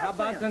somewhere else. How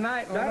about then.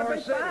 tonight in That'll Lenore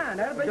be City? fine.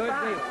 That'll be Good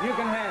fine. deal. You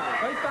can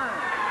have Be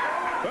fine.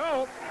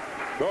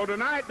 So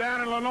tonight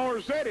down in Lenore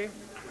City,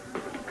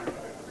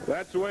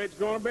 that's the way it's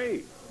going to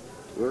be.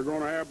 We're going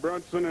to have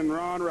Brunson and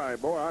Ron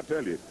Wright. Boy, I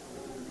tell you,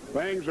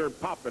 things are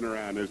popping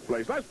around this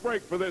place. Let's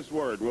break for this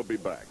word. We'll be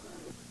back.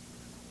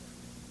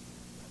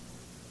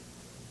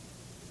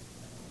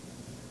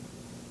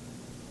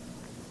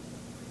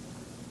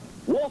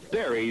 Wolf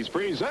Dairies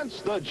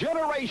presents The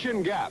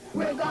Generation Gap.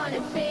 We're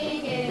gonna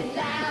sing it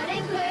loud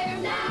and clear,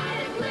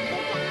 loud and clear.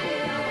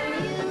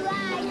 You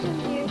like to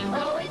hear.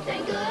 Oh, it's a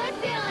good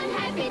feeling,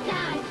 happy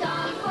time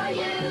song for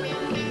you.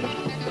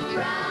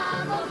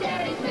 From Wolf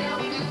Dairies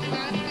milk,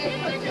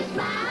 it puts a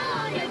smile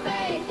on your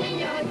face and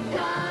you're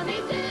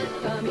coming to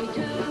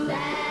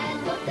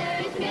that Wolf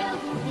Dairies milk.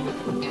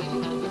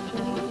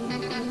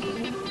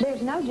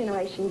 There's no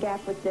generation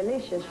gap with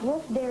delicious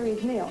Wolf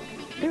Dairies milk.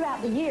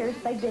 Throughout the years,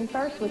 they've been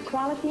first with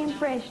quality and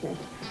freshness.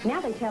 Now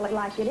they tell it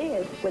like it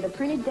is, with a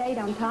printed date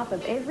on top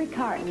of every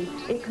carton.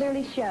 It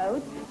clearly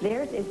shows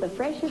theirs is the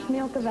freshest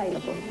milk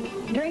available.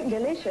 Drink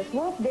delicious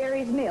Wolf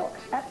Dairies milk,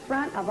 up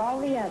front of all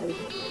the others.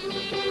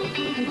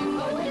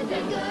 Oh, it's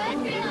a good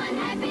feeling,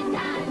 happy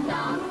time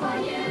song for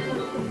you.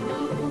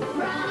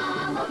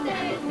 From Wolf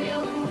Dairies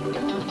milk,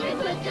 it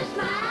puts a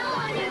smile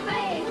on your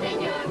face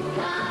and you're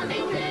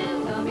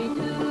coming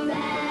to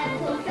that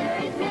Wolf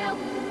Dairies milk.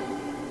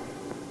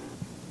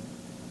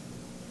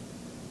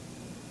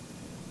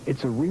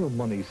 It's a real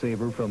money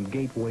saver from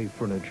Gateway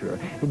Furniture.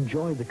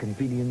 Enjoy the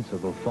convenience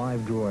of a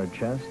 5-drawer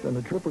chest and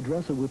a triple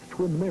dresser with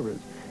twin mirrors.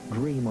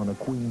 Dream on a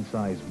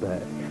queen-size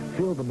bed.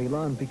 Feel the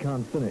Milan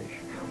pecan finish.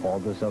 All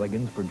this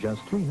elegance for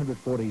just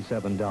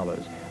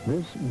 $347.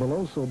 This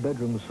Meloso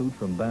bedroom suit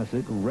from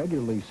Bassett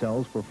regularly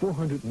sells for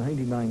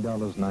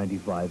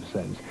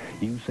 $499.95.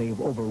 You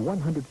save over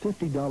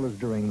 $150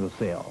 during the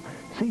sale.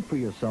 See for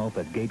yourself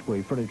at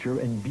Gateway Furniture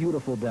in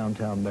beautiful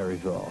downtown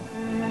Maryville.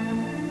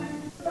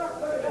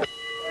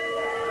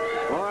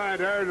 All right,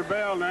 there's the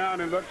bell now,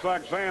 and it looks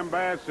like Sam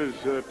Bass is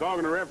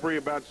talking to the referee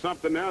about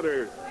something. Now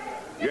they're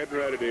getting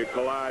ready to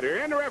collide here.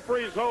 In the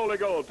referee's hole they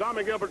go.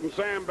 Tommy Gilbert and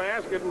Sam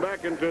Bass getting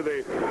back into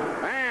the...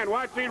 And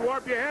watch these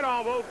warp your head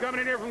all those coming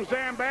in here from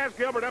Sam Bass.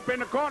 Gilbert up in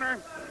the corner.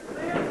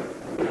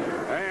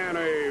 And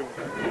a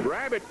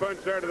rabbit punch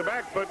there to the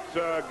back puts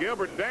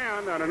Gilbert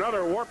down. And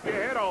another warp your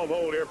head all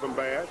hold here from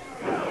Bass.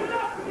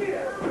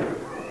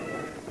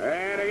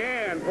 And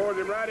again, pours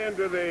him right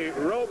into the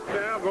rope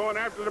now, going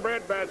after the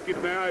bread basket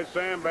now is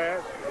Sam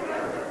Bass.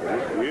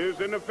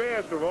 Using the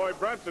fist to avoid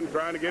Brunson,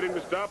 trying to get him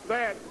to stop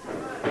that.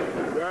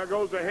 There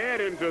goes the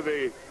head into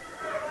the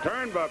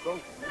turnbuckle.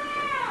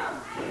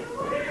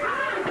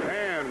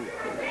 And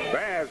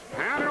Bass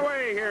pounding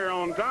away here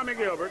on Tommy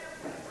Gilbert.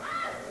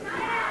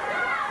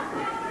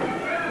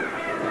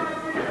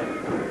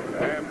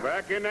 And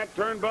back in that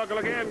turnbuckle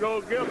again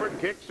goes Gilbert,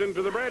 kicks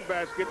into the bread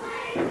basket.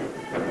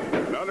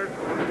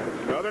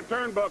 Another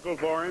turnbuckle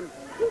for him.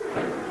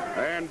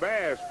 And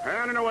Bass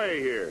pounding away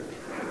here.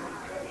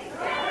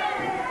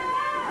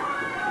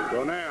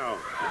 So now,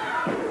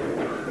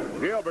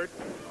 Gilbert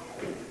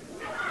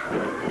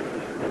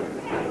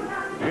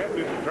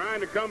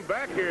trying to come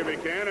back here if he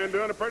can and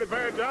doing a pretty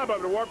fair job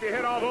of it. Warp your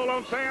head off, hold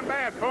on Sam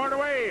Bass, pouring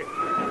away.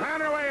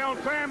 Pounding away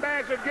on Sam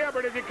Bass and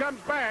Gilbert as he comes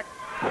back.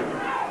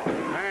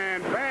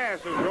 And Bass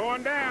is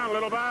going down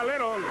little by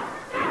little.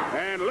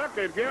 And look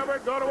at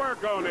Gilbert go to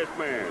work on this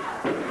man.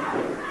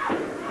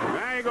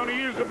 Now he's going to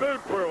use the boot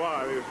for a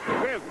while. His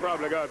fist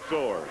probably got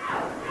sore.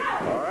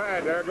 All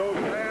right, there goes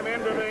Sam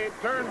into the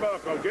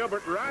turnbuckle.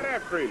 Gilbert right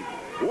after him.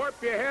 Warp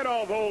your head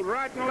off, hold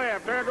right and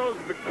left. There goes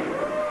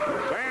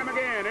Sam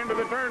again into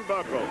the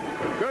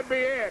turnbuckle. Could be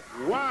it.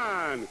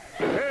 1,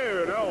 2,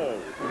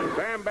 no.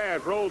 Sam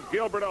Bass rolls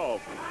Gilbert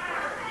off.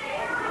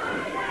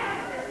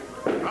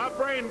 A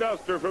brain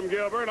duster from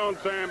Gilbert on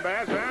Sam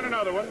Bass, and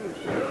another one.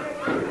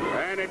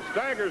 And it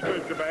staggers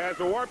Mr. Bass.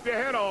 A warp your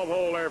head off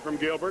hole there from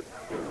Gilbert.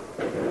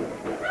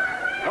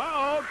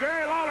 Uh-oh, goes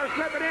Jerry Lawler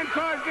slipping in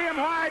towards Jim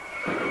White.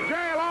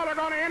 Jerry Lawler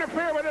going to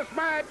interfere with this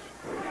match.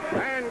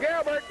 And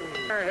Gilbert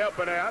are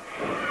helping out.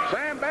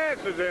 Sam Bass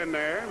is in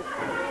there.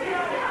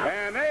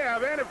 And they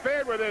have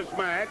interfered with this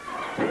match.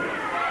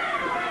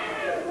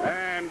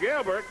 And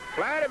Gilbert,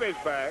 flat of his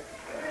back.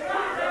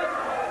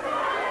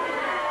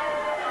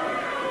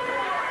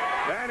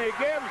 Then he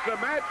gives the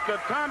match to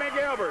Tommy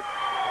Gilbert.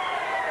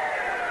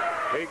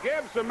 He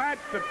gives the match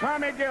to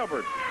Tommy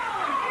Gilbert.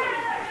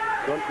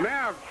 So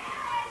now,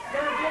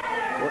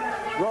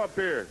 go up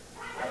here.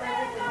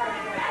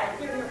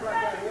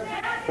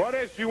 What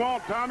is you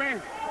want, Tommy? I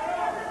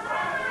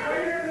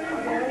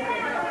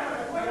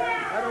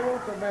don't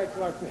want the match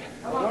like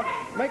that.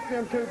 Make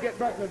them two get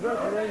back in the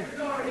dressing ring.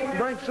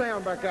 Bring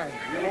Sam back out.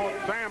 You want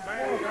Sam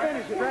back? We'll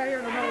finish it right here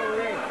in the middle of the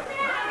ring.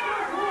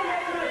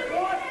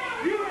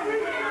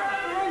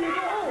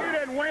 You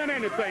didn't win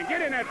anything.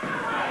 Get in that.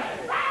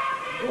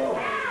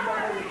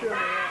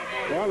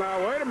 Well,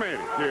 now, wait a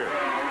minute here.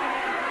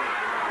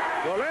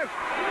 Well,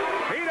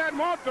 he doesn't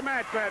want the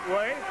match that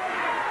way.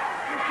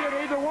 Get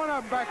either one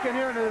of them back in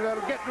here and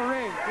that'll get in the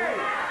ring.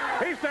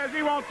 He says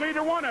he wants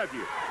either one of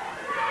you.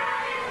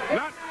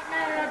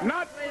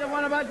 Not either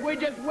one of us. We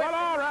just well,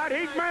 all right.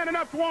 He's man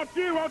enough to want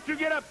you. Won't you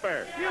get up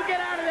there? You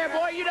get out of there,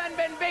 boy. You done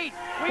been beat.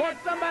 We got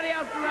somebody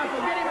else to wrestle.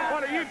 Get him out.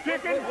 What, are you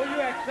chicken? Will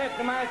you accept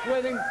the match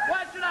with him?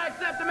 Why should I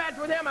accept the match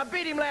with him? I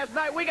beat him last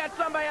night. We got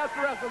somebody else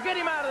to wrestle. Get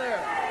him out of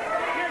there.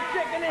 You're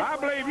chicken. I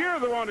believe you're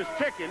the one that's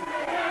chicken.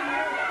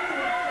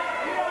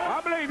 I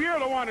believe you're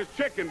the one that's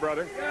chicken,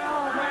 brother.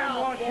 Oh, man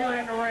wants you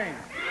in the ring.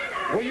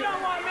 Well, you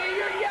don't want me.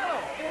 You're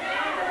yellow.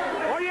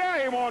 Well,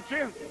 yeah, he wants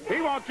you.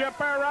 He wants you up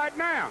there right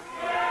now.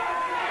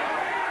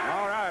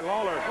 All right,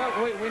 Lawler.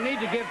 Well, we need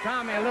to give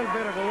Tommy a little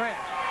bit of a rest.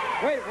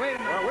 Wait a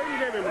minute. Well, we can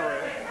give him a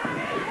rest.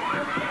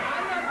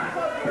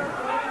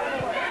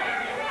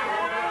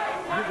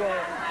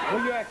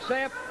 Will you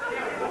accept?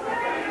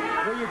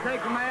 Will you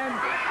take command?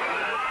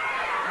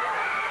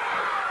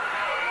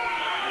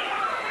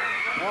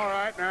 All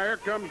right, now here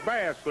comes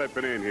Bass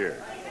slipping in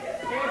here.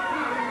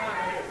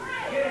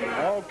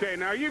 Okay,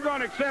 now you're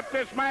going to accept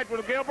this match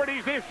with Gilbert.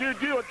 He's issued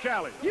you a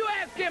challenge. You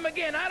ask him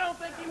again. I don't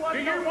think he wants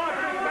to. Do you want to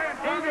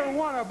stand? Either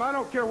one of them. I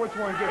don't care which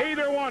one gets.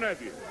 Either one of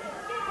you.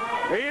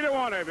 Either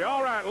one of you.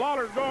 All right,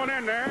 Lawler's going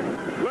in there.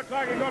 Looks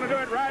like he's going to do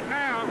it right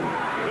now.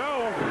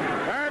 So,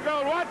 there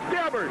goes, watch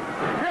Gilbert.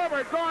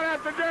 Gilbert going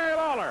after Jerry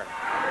Lawler.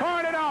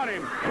 Pointed on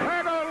him.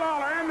 There goes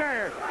Lawler in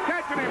there.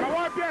 Catching him.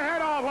 Wipe your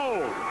head off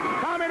hold.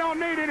 Tommy don't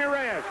need any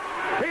rest.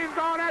 He's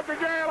going after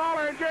Jerry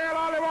Lawler, and Jerry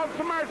Lawler wants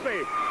some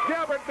mercy.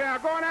 Gilbert now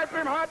going after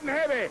him hot and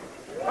heavy.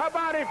 A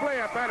body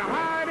flip, and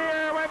high in the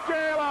air went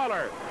Jerry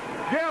Lawler.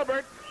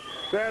 Gilbert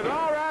says,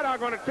 all right, I'm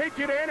going to teach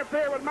you to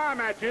interfere with my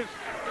matches.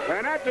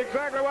 And that's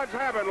exactly what's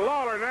happened.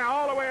 Lawler now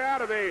all the way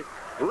out of the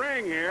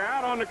ring here,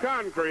 out on the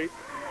concrete.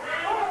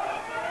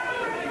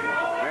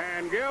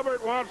 And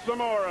Gilbert wants some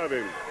more of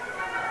him.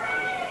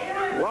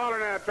 Lawler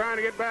now trying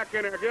to get back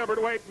in there.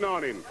 Gilbert waiting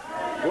on him.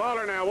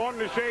 Lawler now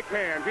wanting to shake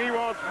hands. He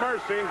wants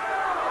mercy.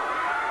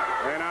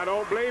 And I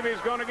don't believe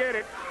he's going to get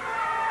it.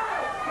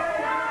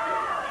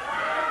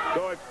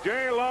 So it's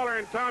Jerry Lawler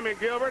and Tommy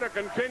Gilbert, a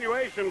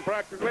continuation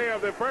practically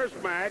of the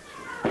first match.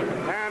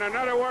 And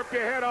another work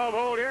your head off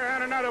hold here,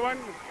 and another one.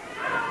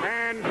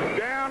 And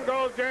down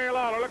goes Jerry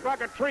Lawler. Looked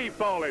like a tree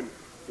falling.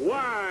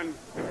 One,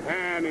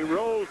 and he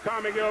rolls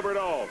Tommy Gilbert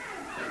off.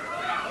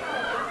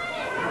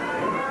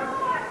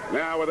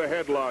 Now with a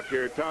headlock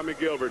here, Tommy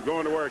Gilbert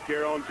going to work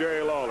here on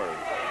Jerry Lawler.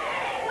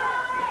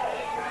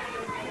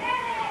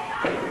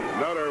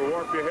 Another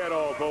warp your head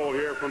off hold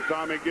here from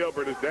Tommy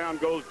Gilbert as down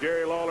goes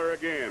Jerry Lawler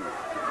again.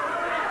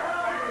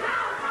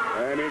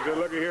 And he said,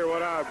 look at here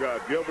what I've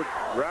got. Gilbert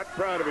right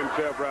proud of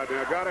himself right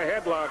now. Got a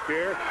headlock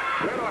here.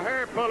 Little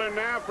hair pulling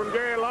now from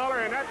Jerry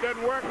Lawler, and that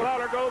doesn't work.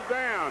 Lawler goes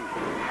down.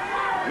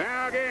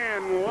 Now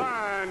again,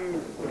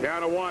 one.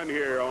 Count of one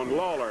here on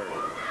Lawler.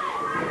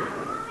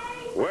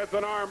 With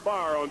an arm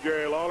bar on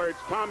Jerry Lawler, it's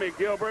Tommy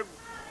Gilbert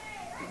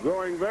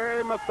going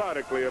very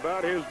methodically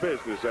about his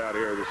business out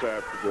here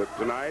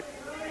tonight.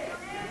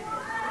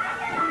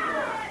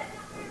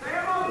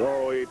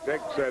 So he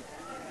takes that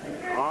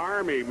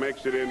arm, he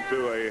makes it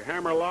into a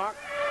hammerlock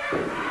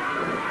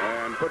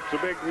and puts a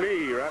big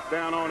knee right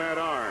down on that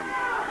arm.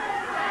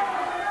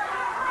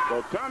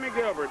 So Tommy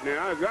Gilbert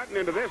now has gotten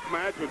into this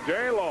match with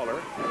Jerry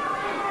Lawler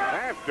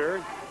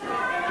after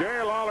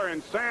Jerry Lawler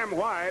and Sam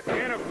White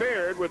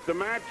interfered with the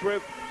match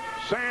with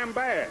Sam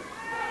Bass.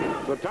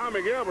 So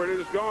Tommy Gilbert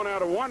has gone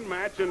out of one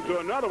match into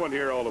another one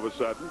here all of a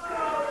sudden.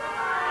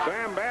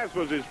 Sam Bass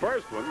was his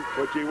first one,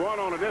 which he won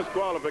on a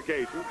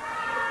disqualification.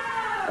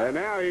 And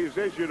now he's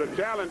issued a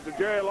challenge to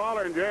Jerry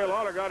Lawler, and Jerry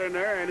Lawler got in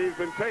there, and he's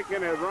been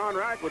taking, as Ron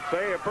Wright would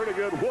say, a pretty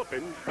good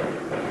whooping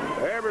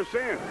ever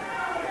since.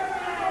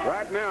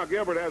 Right now,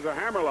 Gilbert has a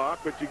hammerlock,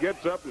 but he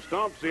gets up and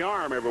stomps the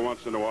arm every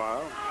once in a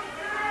while.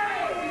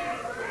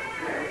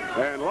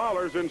 And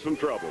Lawler's in some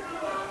trouble.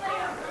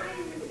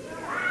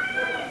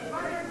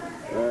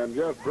 And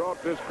just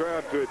brought this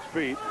crowd to its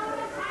feet.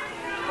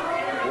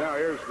 Now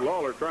here's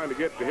Lawler trying to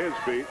get to his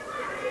feet.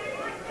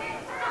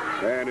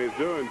 and is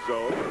doing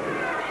so.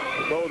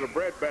 Throws a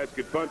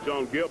breadbasket punch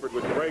on Gilbert,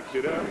 which breaks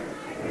it up.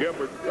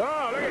 Gilbert,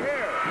 oh, look at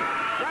here.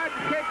 Tried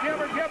to kick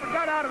Gilbert. Gilbert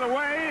got out of the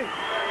way.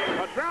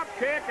 A drop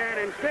kick, and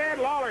instead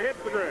Lawler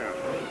hits the ground.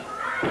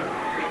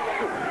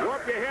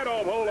 Work your head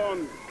off, hold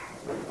on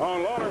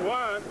Lawler.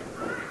 1.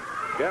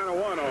 Down to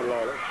 1 on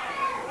Lawler.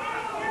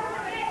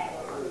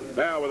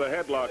 Now with a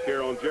headlock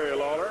here on Jerry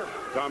Lawler,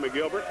 Tommy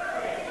Gilbert.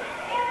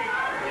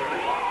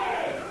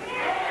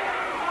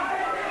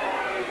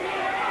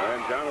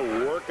 And kind of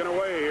working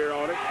away here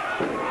on it.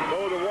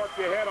 Go to work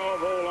your head off,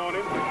 hold on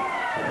him.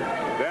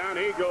 Down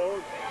he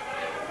goes.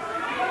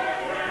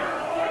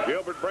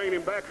 Gilbert bringing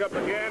him back up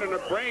again, and a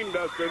brain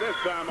duster this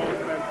time on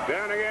him, and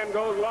down again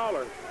goes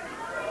Lawler.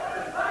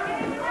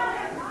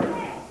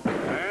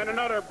 And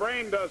another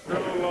brain duster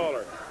on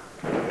Lawler.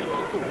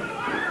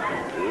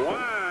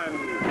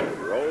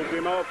 1. Rolls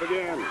him off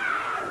again.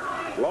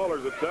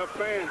 Lawler's a tough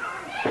man.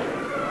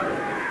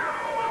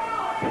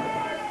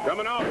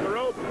 Coming off the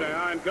ropes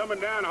now and coming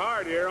down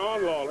hard here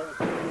on Lawler.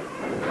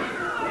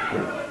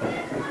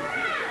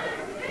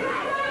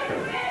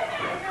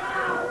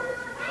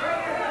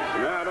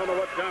 Now, I don't know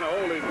what kind of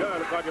hold he's got.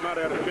 Looks like he might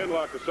have had a chin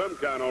lock of some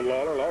kind on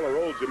Lawler. Lawler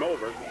rolls him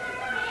over.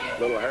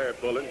 Little hair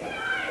pulling.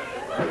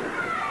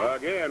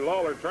 Again,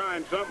 Lawler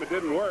trying something that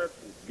didn't work.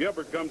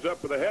 Gilbert comes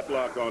up with a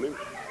headlock on him.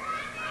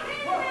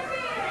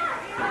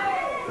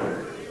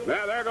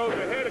 Now there goes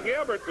the head of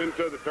Gilbert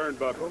into the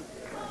turnbuckle.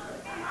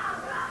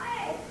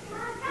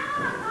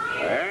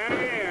 And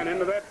again,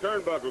 into that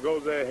turnbuckle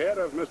goes the head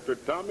of Mr.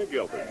 Tommy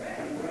Gilbert.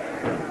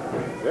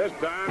 This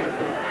time,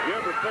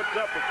 Gilbert puts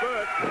up a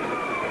foot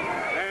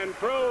and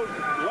throws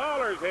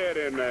Lawler's head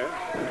in there.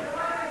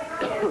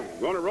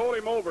 Going to roll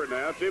him over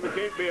now, see if it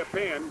can't be a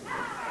pin.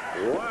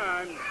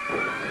 1.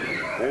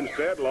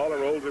 Instead, Lawler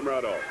rolls him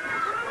right off.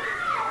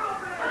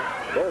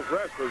 Both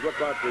wrestlers look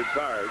like they're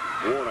tired,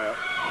 worn out.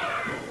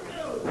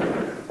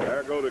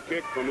 There goes the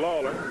kick from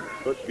Lawler.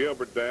 Puts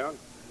Gilbert down.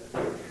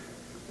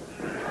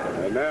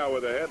 And now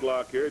with a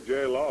headlock here,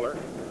 Jerry Lawler.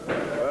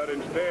 But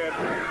instead,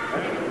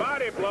 and a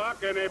body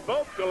block, and they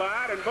both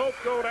collide and both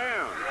go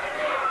down.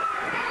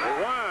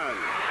 1,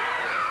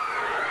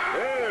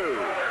 2,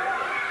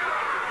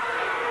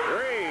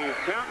 3. He's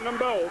counting them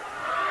both.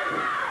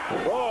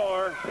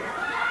 4,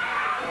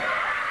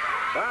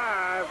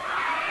 5.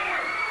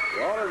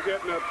 Lawler's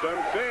getting up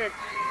some. 6.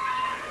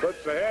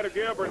 Puts the head of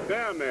Gilbert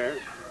down there.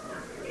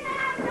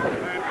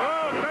 And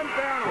comes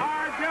down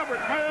hard.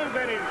 Gilbert moves,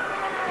 and he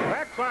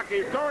acts like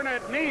he's throwing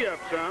that knee up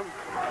some.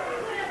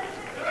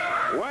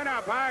 Went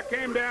up high,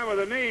 came down with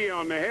a knee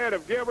on the head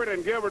of Gilbert,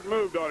 and Gilbert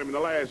moved on him in the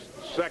last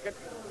second.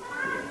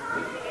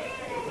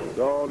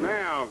 So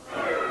now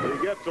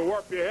he gets a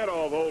warp your head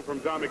off hold from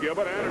Tommy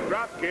Gilbert and a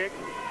drop kick.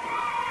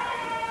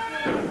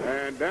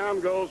 And down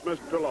goes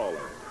Mr.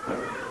 Lawler.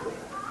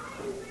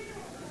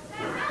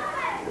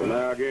 So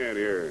now again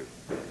here,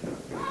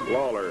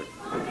 Lawler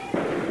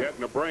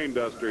getting a brain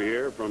duster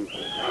here from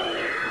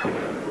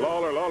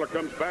Lawler. Lawler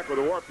comes back with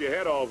a warp your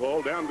head off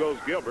hold. Down goes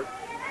Gilbert.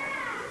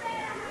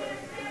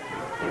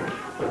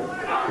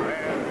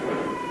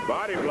 And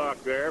body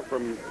block there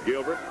from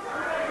Gilbert.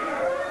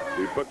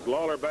 He puts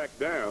Lawler back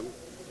down.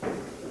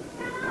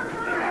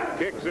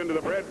 Kicks into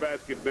the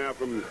breadbasket now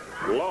from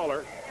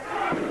Lawler.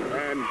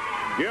 And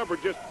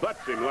Gilbert just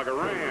butts him like a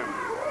ram.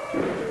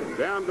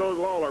 Down goes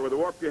Lawler with a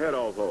warp your head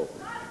off hold.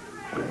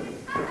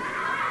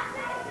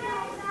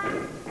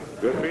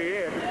 Could be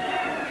it.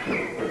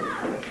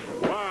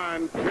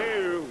 1,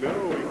 2.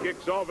 No, he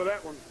kicks off of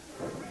that one.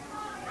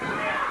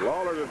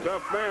 Lawler's a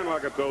tough man,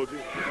 like I told you.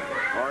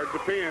 Hard to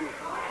pin.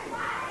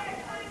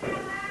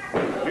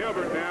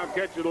 Gilbert now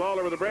catches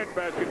Lawler with a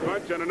breadbasket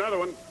punch and another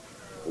one.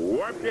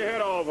 Warp your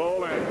head off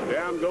hole, and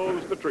down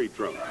goes the tree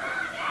trunk.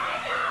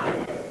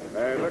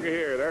 And look at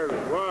here. There's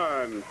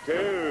 1,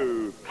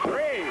 2, 3.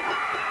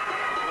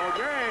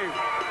 Okay.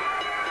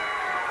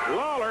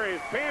 Lawler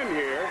is pinned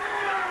here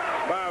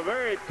by a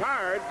very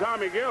tired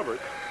Tommy Gilbert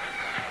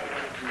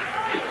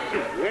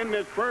in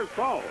this first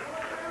fall.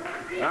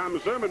 I'm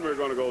assuming we're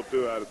going to go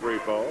 2 out of 3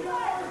 falls.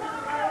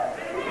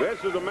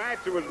 This is a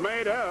match that was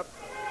made up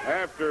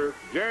after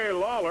Jerry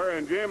Lawler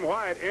and Jim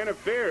White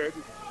interfered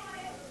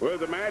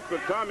with the match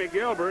with Tommy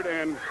Gilbert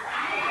and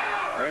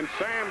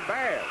Sam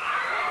Bass.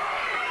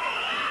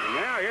 And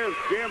now here's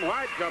Jim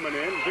White coming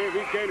in to see if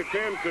he can't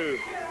attend to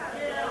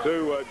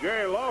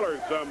Jerry Lawler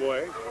in some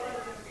way.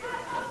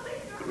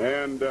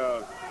 And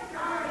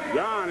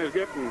John is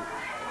getting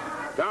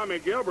Tommy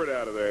Gilbert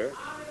out of there.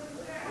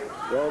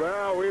 So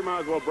now we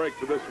might as well break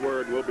for this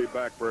word. We'll be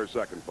back for our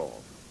second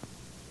fall.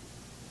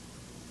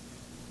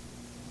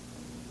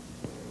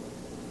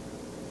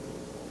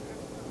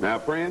 Now,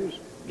 friends,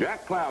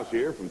 Jack Klaus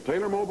here from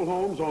Taylor Mobile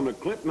Homes on the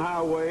Clinton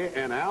Highway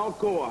and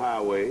Alcoa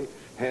Highway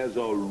has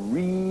a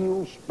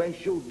real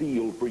special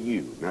deal for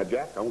you. Now,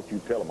 Jack, I want you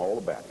to tell them all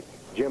about it.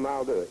 Jim,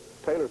 I'll do it.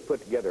 Taylor's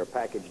put together a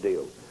package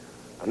deal.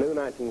 A new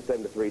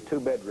 1973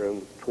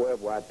 2-bedroom,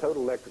 12-wide,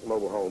 total electric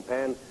mobile home,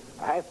 and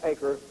a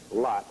half-acre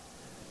lot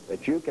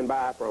that you can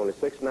buy for only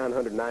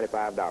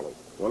 $6,995.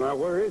 Well, now,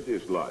 where is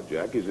this lot,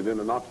 Jack? Is it in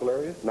the Knoxville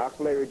area?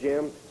 Knoxville area,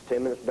 Jim. It's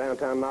 10 minutes from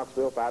downtown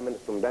Knoxville, 5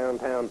 minutes from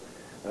downtown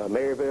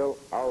Maryville.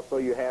 Also,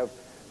 you have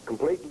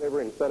complete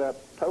delivery and set up,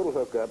 total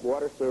hookup,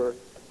 water, sewer,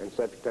 and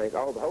septic tank,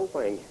 all the whole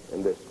thing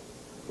in this.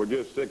 For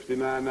just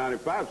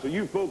 $69.95. So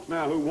you folks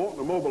now who want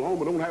a mobile home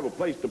but don't have a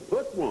place to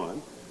put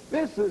one,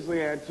 this is the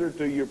answer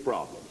to your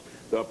problem.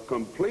 The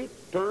complete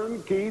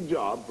turnkey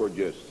job for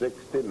just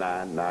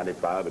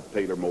 $69.95 at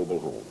Taylor Mobile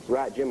Homes.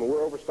 Right, Jim, and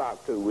we're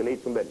overstocked, too. We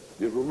need some business.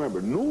 Just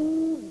remember,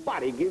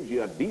 nobody gives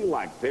you a deal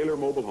like Taylor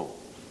Mobile Homes.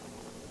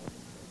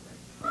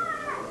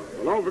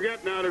 Well, don't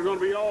forget now, there's going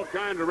to be all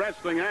kinds of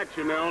wrestling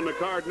action now on the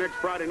card next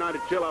Friday night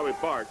at Chilhowie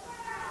Park.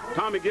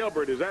 Tommy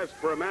Gilbert has asked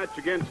for a match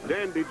against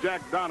Dandy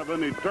Jack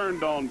Donovan, who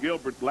turned on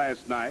Gilbert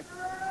last night.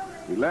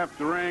 He left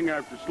the ring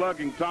after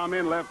slugging Tommy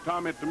and left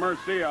Tommy at the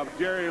mercy of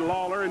Jerry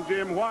Lawler and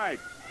Jim White.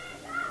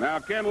 Now,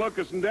 Ken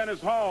Lucas and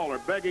Dennis Hall are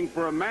begging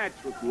for a match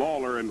with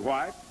Lawler and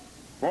White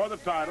for the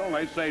title.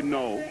 They say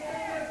no.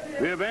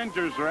 The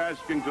Avengers are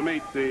asking to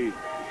meet the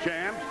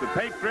champs. The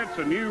Patriots,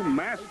 a new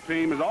masked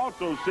team, is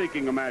also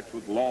seeking a match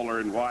with Lawler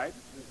and White.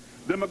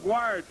 The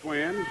McGuire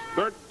twins,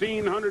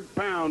 1,300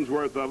 pounds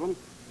worth of them,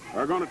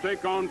 are going to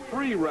take on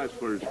 3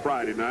 wrestlers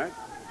Friday night.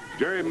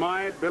 Jerry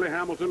Myatt, Billy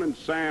Hamilton, and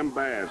Sam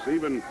Bass.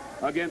 Even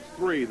against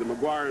 3, the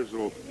McGuires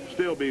will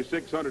still be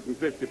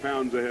 650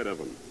 pounds ahead of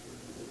them.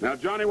 Now,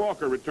 Johnny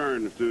Walker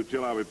returns to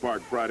Chilhowie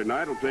Park Friday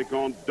night. He'll take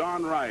on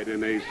Don Wright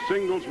in a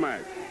singles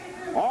match.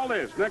 All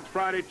this next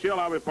Friday,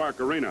 Chilhowie Park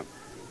Arena.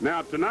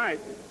 Now, tonight,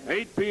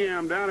 8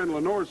 p.m. down in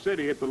Lenoir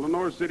City at the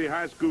Lenoir City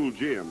High School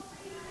gym.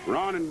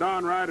 Ron and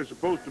Don Wright are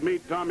supposed to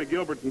meet Tommy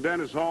Gilbert and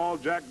Dennis Hall.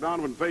 Jack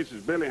Donovan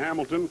faces Billy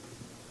Hamilton.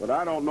 But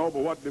I don't know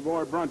but what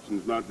DeVoy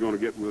Brunson's not going to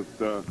get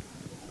with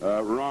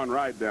Ron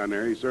Wright down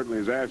there. He certainly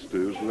is asked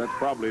to, so that's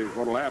probably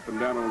what will happen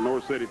down in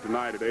Lenoir City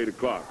tonight at 8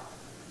 o'clock.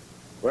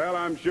 Well,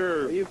 I'm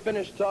sure... Are you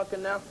finished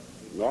talking now?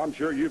 No, I'm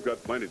sure you've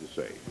got plenty to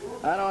say.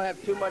 I don't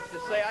have too much to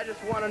say. I just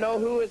want to know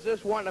who is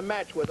this wanting a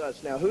match with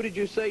us now. Who did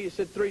you say? You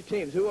said 3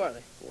 teams. Who are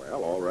they?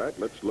 Well, all right.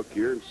 Let's look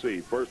here and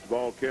see. First of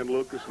all, Ken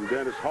Lucas and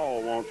Dennis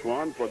Hall wants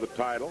one for the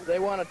title. They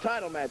want a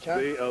title match, huh?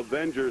 The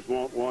Avengers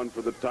want one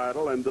for the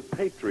title, and the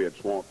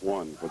Patriots want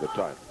one for the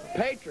title.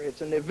 Patriots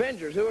and the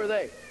Avengers. Who are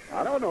they?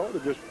 I don't know.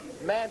 They're just...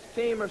 Masked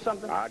team or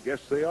something? I guess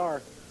they are.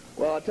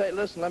 Well, I'll tell you,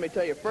 listen, let me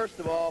tell you, first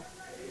of all,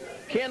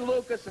 Ken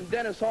Lucas and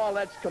Dennis Hall,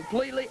 that's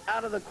completely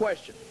out of the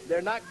question.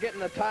 They're not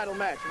getting a title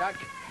match.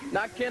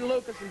 Not Ken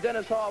Lucas and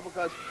Dennis Hall,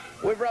 because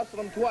we've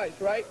wrestled them twice,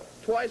 right?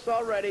 Twice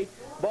already.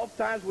 Both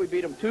times we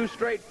beat them 2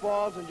 straight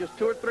falls in just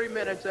 2 or 3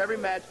 minutes every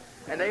match,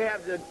 and they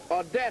have the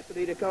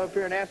audacity to come up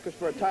here and ask us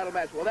for a title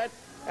match. Well,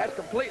 that's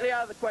completely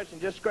out of the question.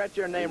 Just scratch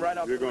your name right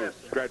off the list. You're going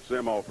to scratch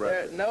them off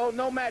right there.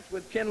 No match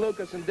with Ken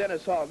Lucas and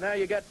Dennis Hall. Now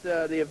you got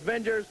the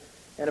Avengers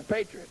and the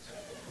Patriots.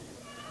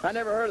 I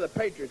never heard of the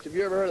Patriots. Have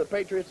you ever heard of the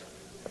Patriots?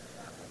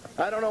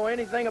 I don't know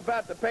anything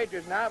about the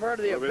Patriots. Now, I've heard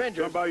of the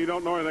Avengers. Somebody you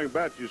don't know anything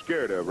about, you're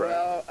scared of, right?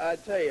 Well, I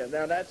tell you,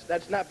 now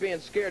that's not being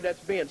scared.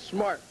 That's being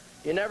smart.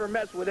 You never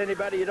mess with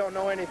anybody you don't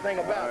know anything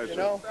about, you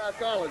know?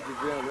 Psychology,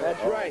 Jim.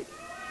 That's right.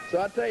 So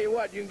I'll tell you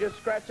what, you can just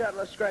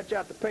let's scratch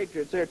out the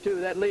Patriots there, too.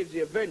 That leaves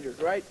the Avengers,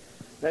 right?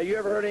 Now, you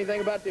ever heard anything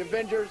about the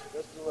Avengers?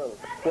 Just a little.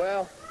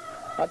 Well,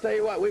 I'll tell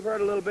you what, we've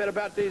heard a little bit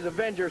about these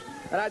Avengers,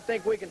 and I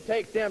think we can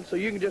take them, so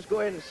you can just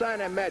go ahead and sign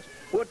that match.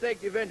 We'll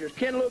take the Avengers.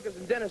 Ken Lucas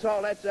and Dennis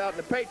Hall, that's out,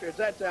 and the Patriots,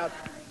 that's out.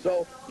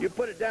 So you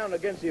put it down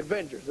against the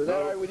Avengers. Is that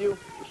all right with you?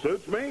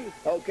 Suits me.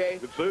 Okay.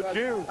 It suits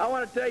you. I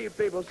want to tell you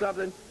people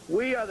something.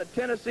 We are the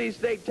Tennessee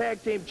State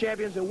Tag Team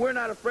Champions, and we're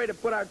not afraid to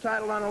put our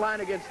title on the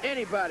line against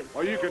anybody.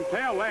 Well, you can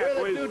tell that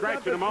We're when the he's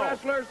scratching them off.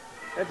 wrestlers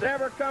that's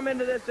ever come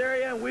into this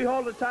area, and we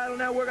hold the title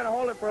now. We're going to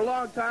hold it for a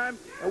long time,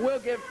 and we'll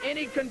give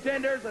any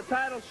contenders a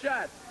title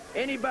shot.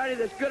 Anybody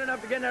that's good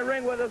enough to get in that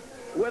ring with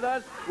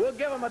us, we'll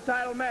give them a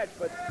title match.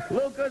 But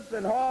Lucas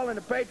and Hall and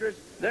the Patriots,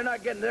 they're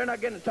not getting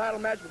a title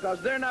match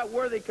because they're not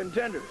worthy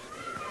contenders.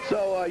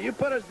 So you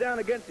put us down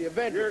against the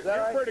Avengers. You're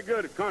right? pretty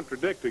good at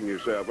contradicting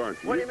yourself,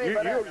 aren't you? What do you mean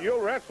by that?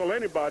 You'll wrestle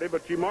anybody,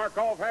 but you mark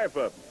off half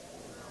of them.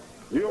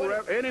 You'll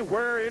wrestle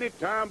anywhere,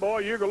 anytime, boy,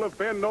 you're going to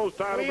defend those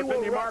titles, but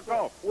then you mark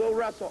off. We'll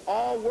wrestle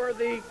all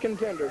worthy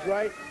contenders,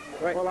 right?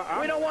 Right. Well,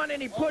 we don't want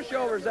any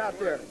pushovers out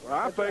there. Well,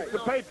 I think the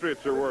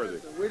Patriots are worthy.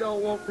 We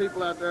don't want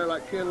people out there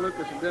like Ken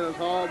Lucas and Dennis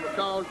Hall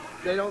because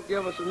they don't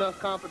give us enough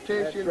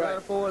competition. Right.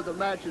 Therefore, the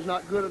match is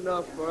not good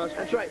enough for us.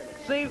 That's right.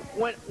 See,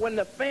 when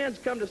the fans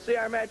come to see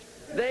our match,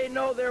 they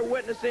know they're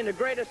witnessing the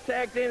greatest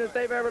tag team that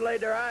they've ever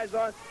laid their eyes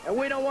on, and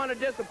we don't want to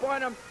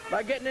disappoint them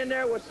by getting in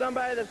there with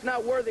somebody that's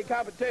not worthy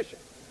competition.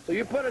 So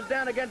you put us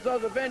down against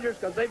those Avengers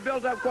because they've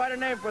built up quite a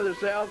name for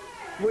themselves.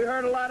 We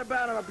heard a lot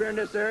about them up here in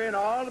this area, and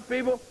all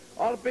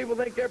All the people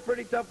think they're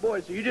pretty tough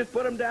boys. So you just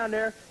put them down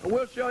there, and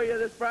we'll show you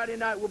this Friday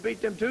night. We'll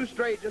beat them 2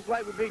 straight, just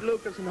like we beat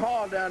Lucas and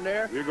Hall down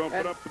there. You're going to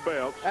put up the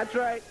belts. That's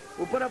right.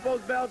 We'll put up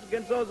those belts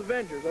against those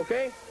Avengers,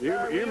 okay?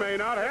 You may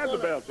not have the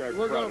belts after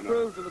We're going Friday to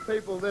prove to the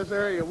people of this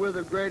area we're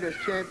the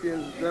greatest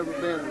champions that's ever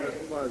been in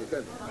this part of the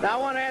country. Now,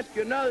 I want to ask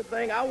you another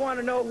thing. I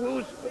want to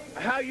know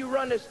how you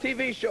run this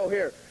TV show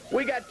here.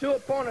 We got 2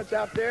 opponents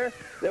out there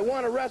that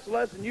want to wrestle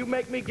us, and you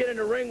make me get in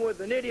the ring with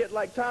an idiot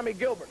like Tommy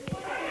Gilbert.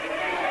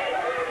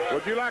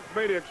 Would you like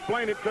me to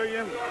explain it to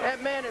you?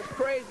 That man is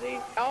crazy.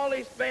 All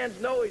these fans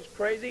know he's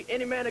crazy.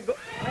 Any man that go...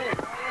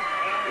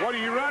 What are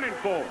you running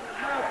for?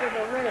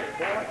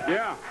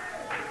 Yeah.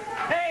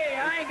 Hey,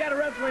 I ain't got to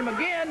wrestle him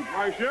again.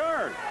 Why,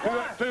 sure.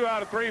 2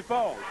 out of 3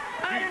 falls.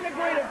 I didn't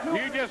agree to 2.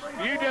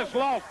 You just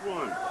lost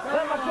one.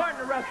 Let my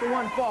partner wrestle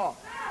 1 fall.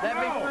 That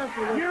No,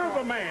 you're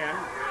the man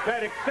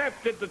that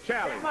accepted the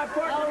challenge. My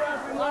partner I'll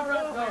wrestle.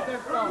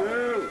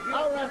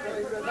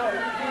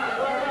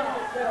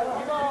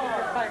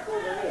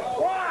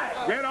 Why?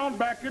 Get on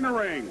back in the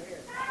ring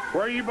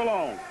where you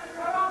belong.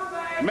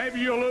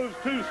 Maybe you'll lose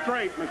 2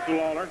 straight, Mr.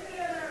 Lawler.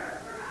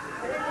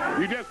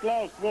 You just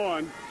lost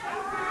 1.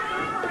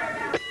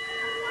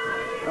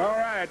 All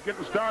right,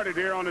 getting started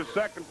here on his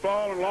 2nd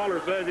fall, and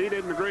Lawler says he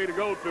didn't agree to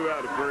go 2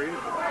 out of 3.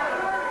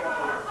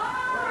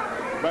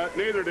 But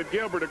neither did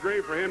Gilbert agree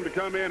for him to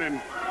come in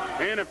and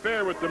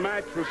interfere with the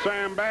match with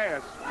Sam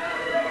Bass.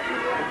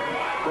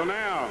 So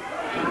now,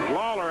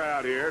 Lawler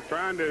out here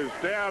trying to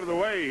stay out of the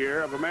way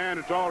here of a man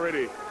that's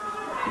already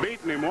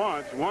beaten him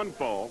once, 1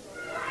 fall,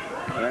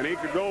 and he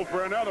could go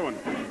for another one.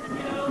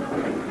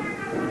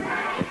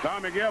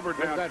 Tommy Gilbert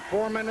now. We've got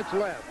 4 minutes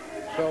left,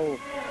 so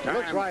it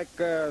looks like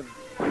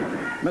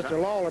Mr.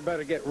 Lawler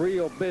better get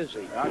real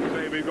busy. I'd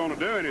say if he's going to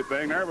do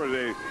anything, there was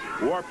a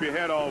warp your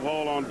head off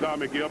hole on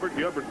Tommy Gilbert.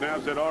 Gilbert now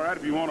said, all right,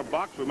 if you want to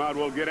box, we might as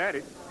well get at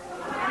it.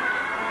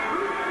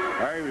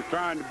 He was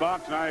trying to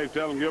box, now he's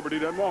telling Gilbert he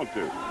doesn't want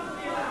to.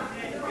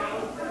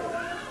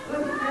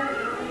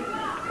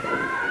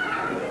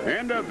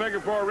 Into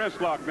figure 4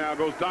 wrist lock now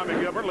goes Tommy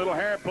Gilbert. A little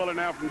hair pulling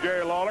now from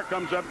Jerry Lawler.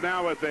 Comes up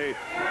now with a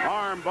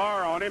arm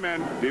bar on him,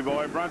 and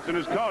DeVoy Brunson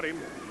has caught him.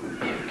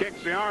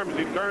 Kicks the arm as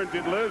he turns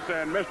it loose,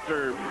 and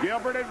Mr.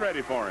 Gilbert is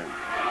ready for him.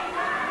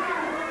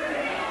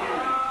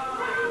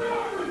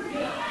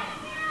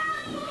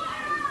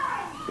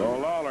 So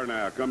Lawler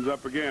now comes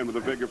up again with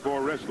a figure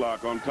 4 wrist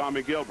lock on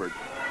Tommy Gilbert.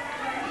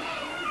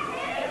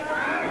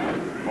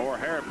 More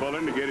hair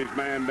pulling to get his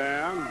man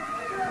down.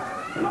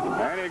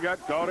 And he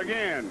got caught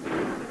again.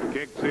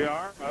 Kicks the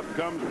arm. Up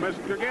comes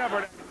Mr.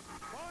 Gilbert.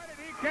 Boy, did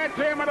he catch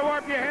him with a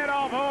warp your head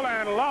off hole,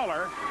 and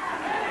Lawler.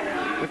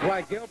 Looks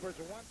like Gilbert's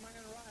a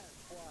one-man riot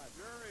squad.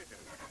 Sure is.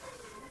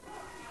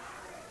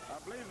 I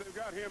believe they've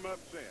got him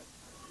upset.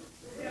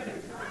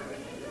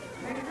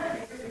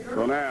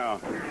 So now,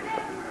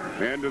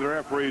 into the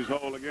referee's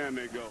hole again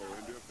they go.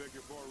 Into a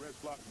figure 4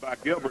 wrist lock by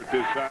Gilbert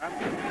this time.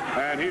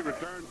 And he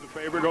returns the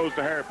favor, goes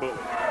to hair pull.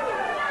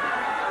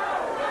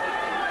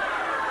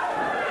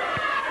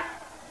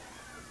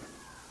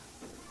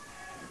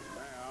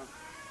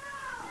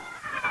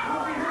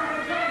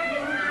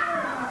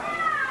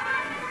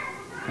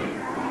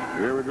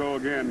 Here we go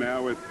again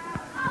now with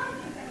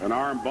an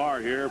arm bar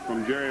here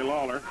from Jerry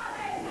Lawler.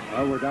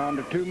 Well, we're down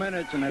to 2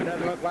 minutes, and it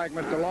doesn't look like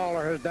Mr.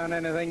 Lawler has done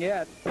anything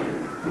yet.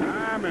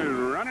 Time is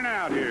running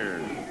out here.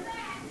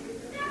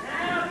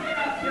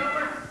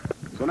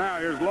 So now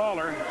here's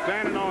Lawler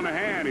standing on the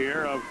hand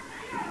here of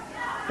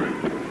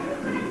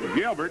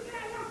Gilbert.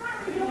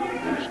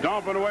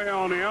 Stomping away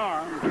on the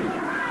arm.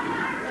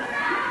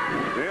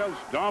 Still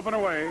stomping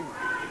away.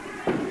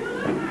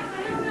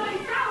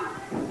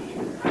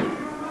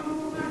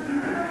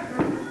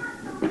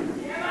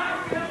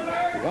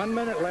 1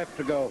 minute left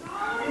to go.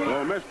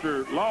 Well,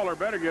 Mr. Lawler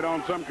better get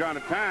on some kind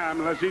of time,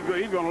 unless he's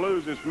going to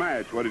lose this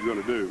match, what he's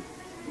going to do.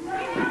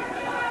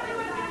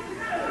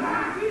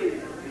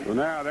 So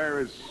now there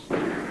is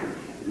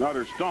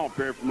another stomp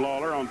here from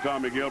Lawler on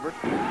Tommy Gilbert.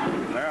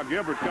 Now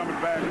Gilbert coming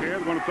back here.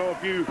 He's going to throw a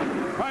few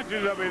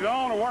punches of his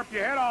own and warp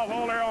your head off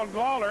hole there on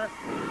Lawler.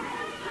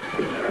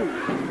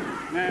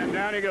 And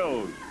down he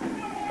goes.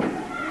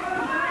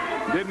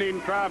 Didn't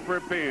even try for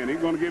a pin. He's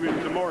going to give him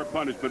some more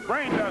punishment.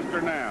 Brain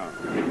duster now.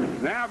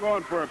 Now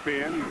going for a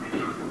pin.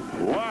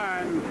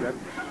 1.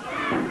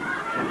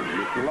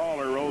 Mr.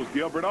 Lawler rolls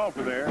Gilbert off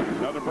of there.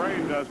 Another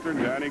brain duster,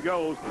 and down he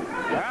goes.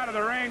 Out of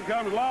the ring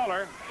comes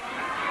Lawler.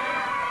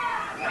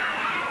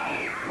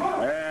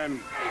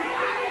 And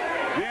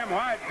Jim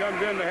White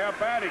comes in to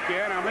help out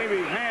again. I believe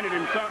he's handed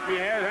him something. He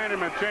has handed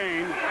him a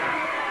chain.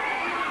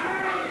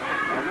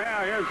 And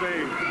now here's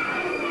a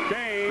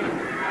chain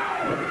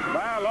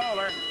by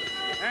Lawler.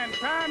 And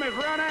time has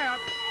run out.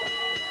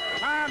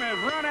 Time has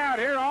run out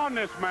here on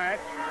this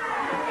match.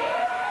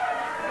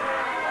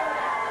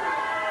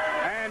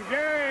 And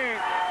Jerry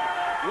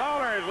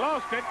Lawler has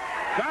lost it.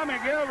 Tommy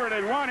Gilbert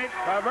has won it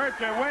by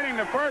virtue of winning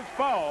the first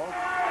fall.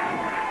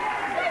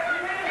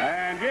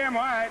 And Jim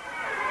White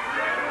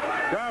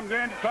comes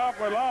in to talk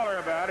with Lawler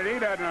about it. He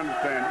doesn't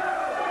understand it.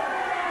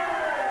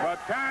 But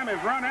time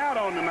has run out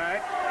on the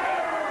match.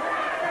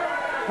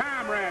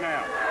 Time ran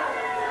out.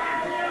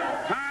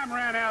 Time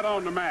ran out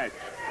on the match.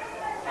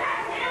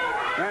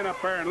 Stand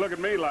up there and look at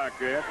me like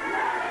that.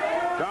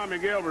 Tommy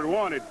Gilbert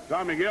won it.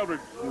 Tommy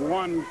Gilbert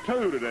won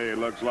 2 today, it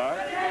looks like.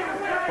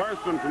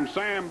 First one from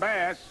Sam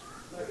Bass.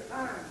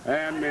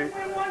 And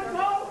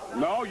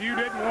no, you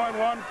didn't win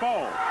 1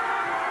 fall.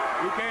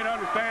 You can't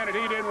understand that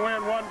he didn't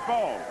win 1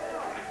 fall.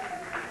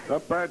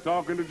 Up there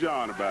talking to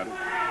John about it.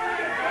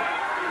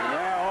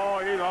 Yeah, oh,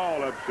 he's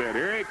all upset.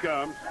 Here he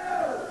comes.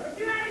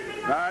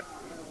 Right.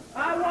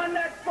 I won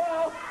that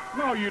fall.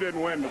 No, you didn't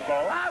win the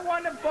fall. I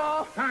won the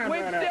fall.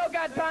 We've still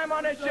got time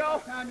on this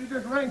show.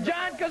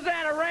 John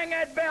Cazana rang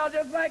that bell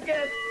just like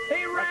this.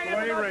 He rang it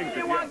because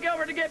he want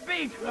Gilbert to get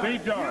beat. See,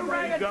 John. You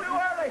rang it too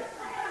early.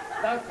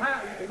 That's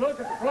how you look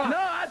at the clock. No,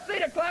 I see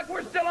the clock.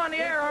 We're still on the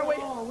air, aren't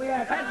we?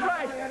 That's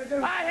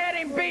right. I had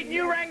him beat, and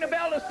you rang the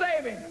bell to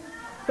save him.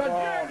 Because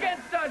you're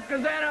against us,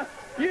 Cazana.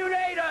 You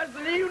hate us,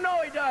 and you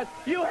know he does.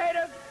 You hate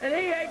us, and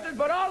he hates us,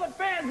 but all the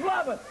fans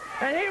love us.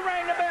 And he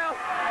rang the bell.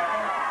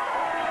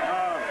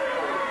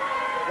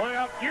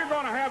 Well, you're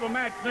going to have a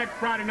match next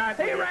Friday night.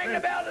 He rang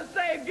the bell to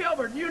save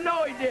Gilbert. You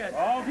know he did.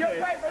 Okay.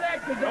 You'll pay for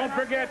that, Cazana. Don't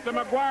forget the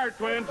McGuire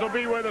twins will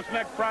be with us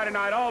next Friday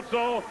night.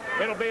 Also,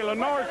 it'll be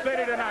Lenore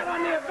City tonight.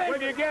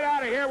 When you get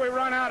out of here, we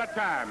run out of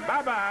time.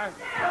 Bye-bye.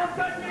 Don't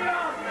cut me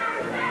off.